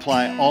will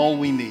supply all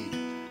we need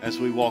as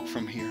we walk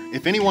from here.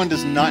 If anyone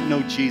does not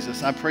know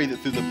Jesus, I pray that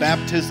through the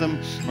baptism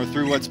or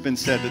through what's been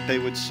said, that they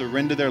would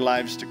surrender their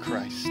lives to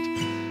Christ.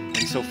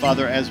 And so,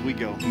 Father, as we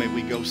go, may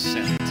we go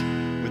sent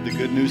with the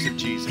good news of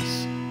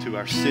Jesus to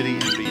our city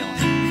and beyond.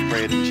 We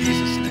pray it in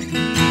Jesus' name.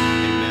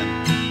 Amen.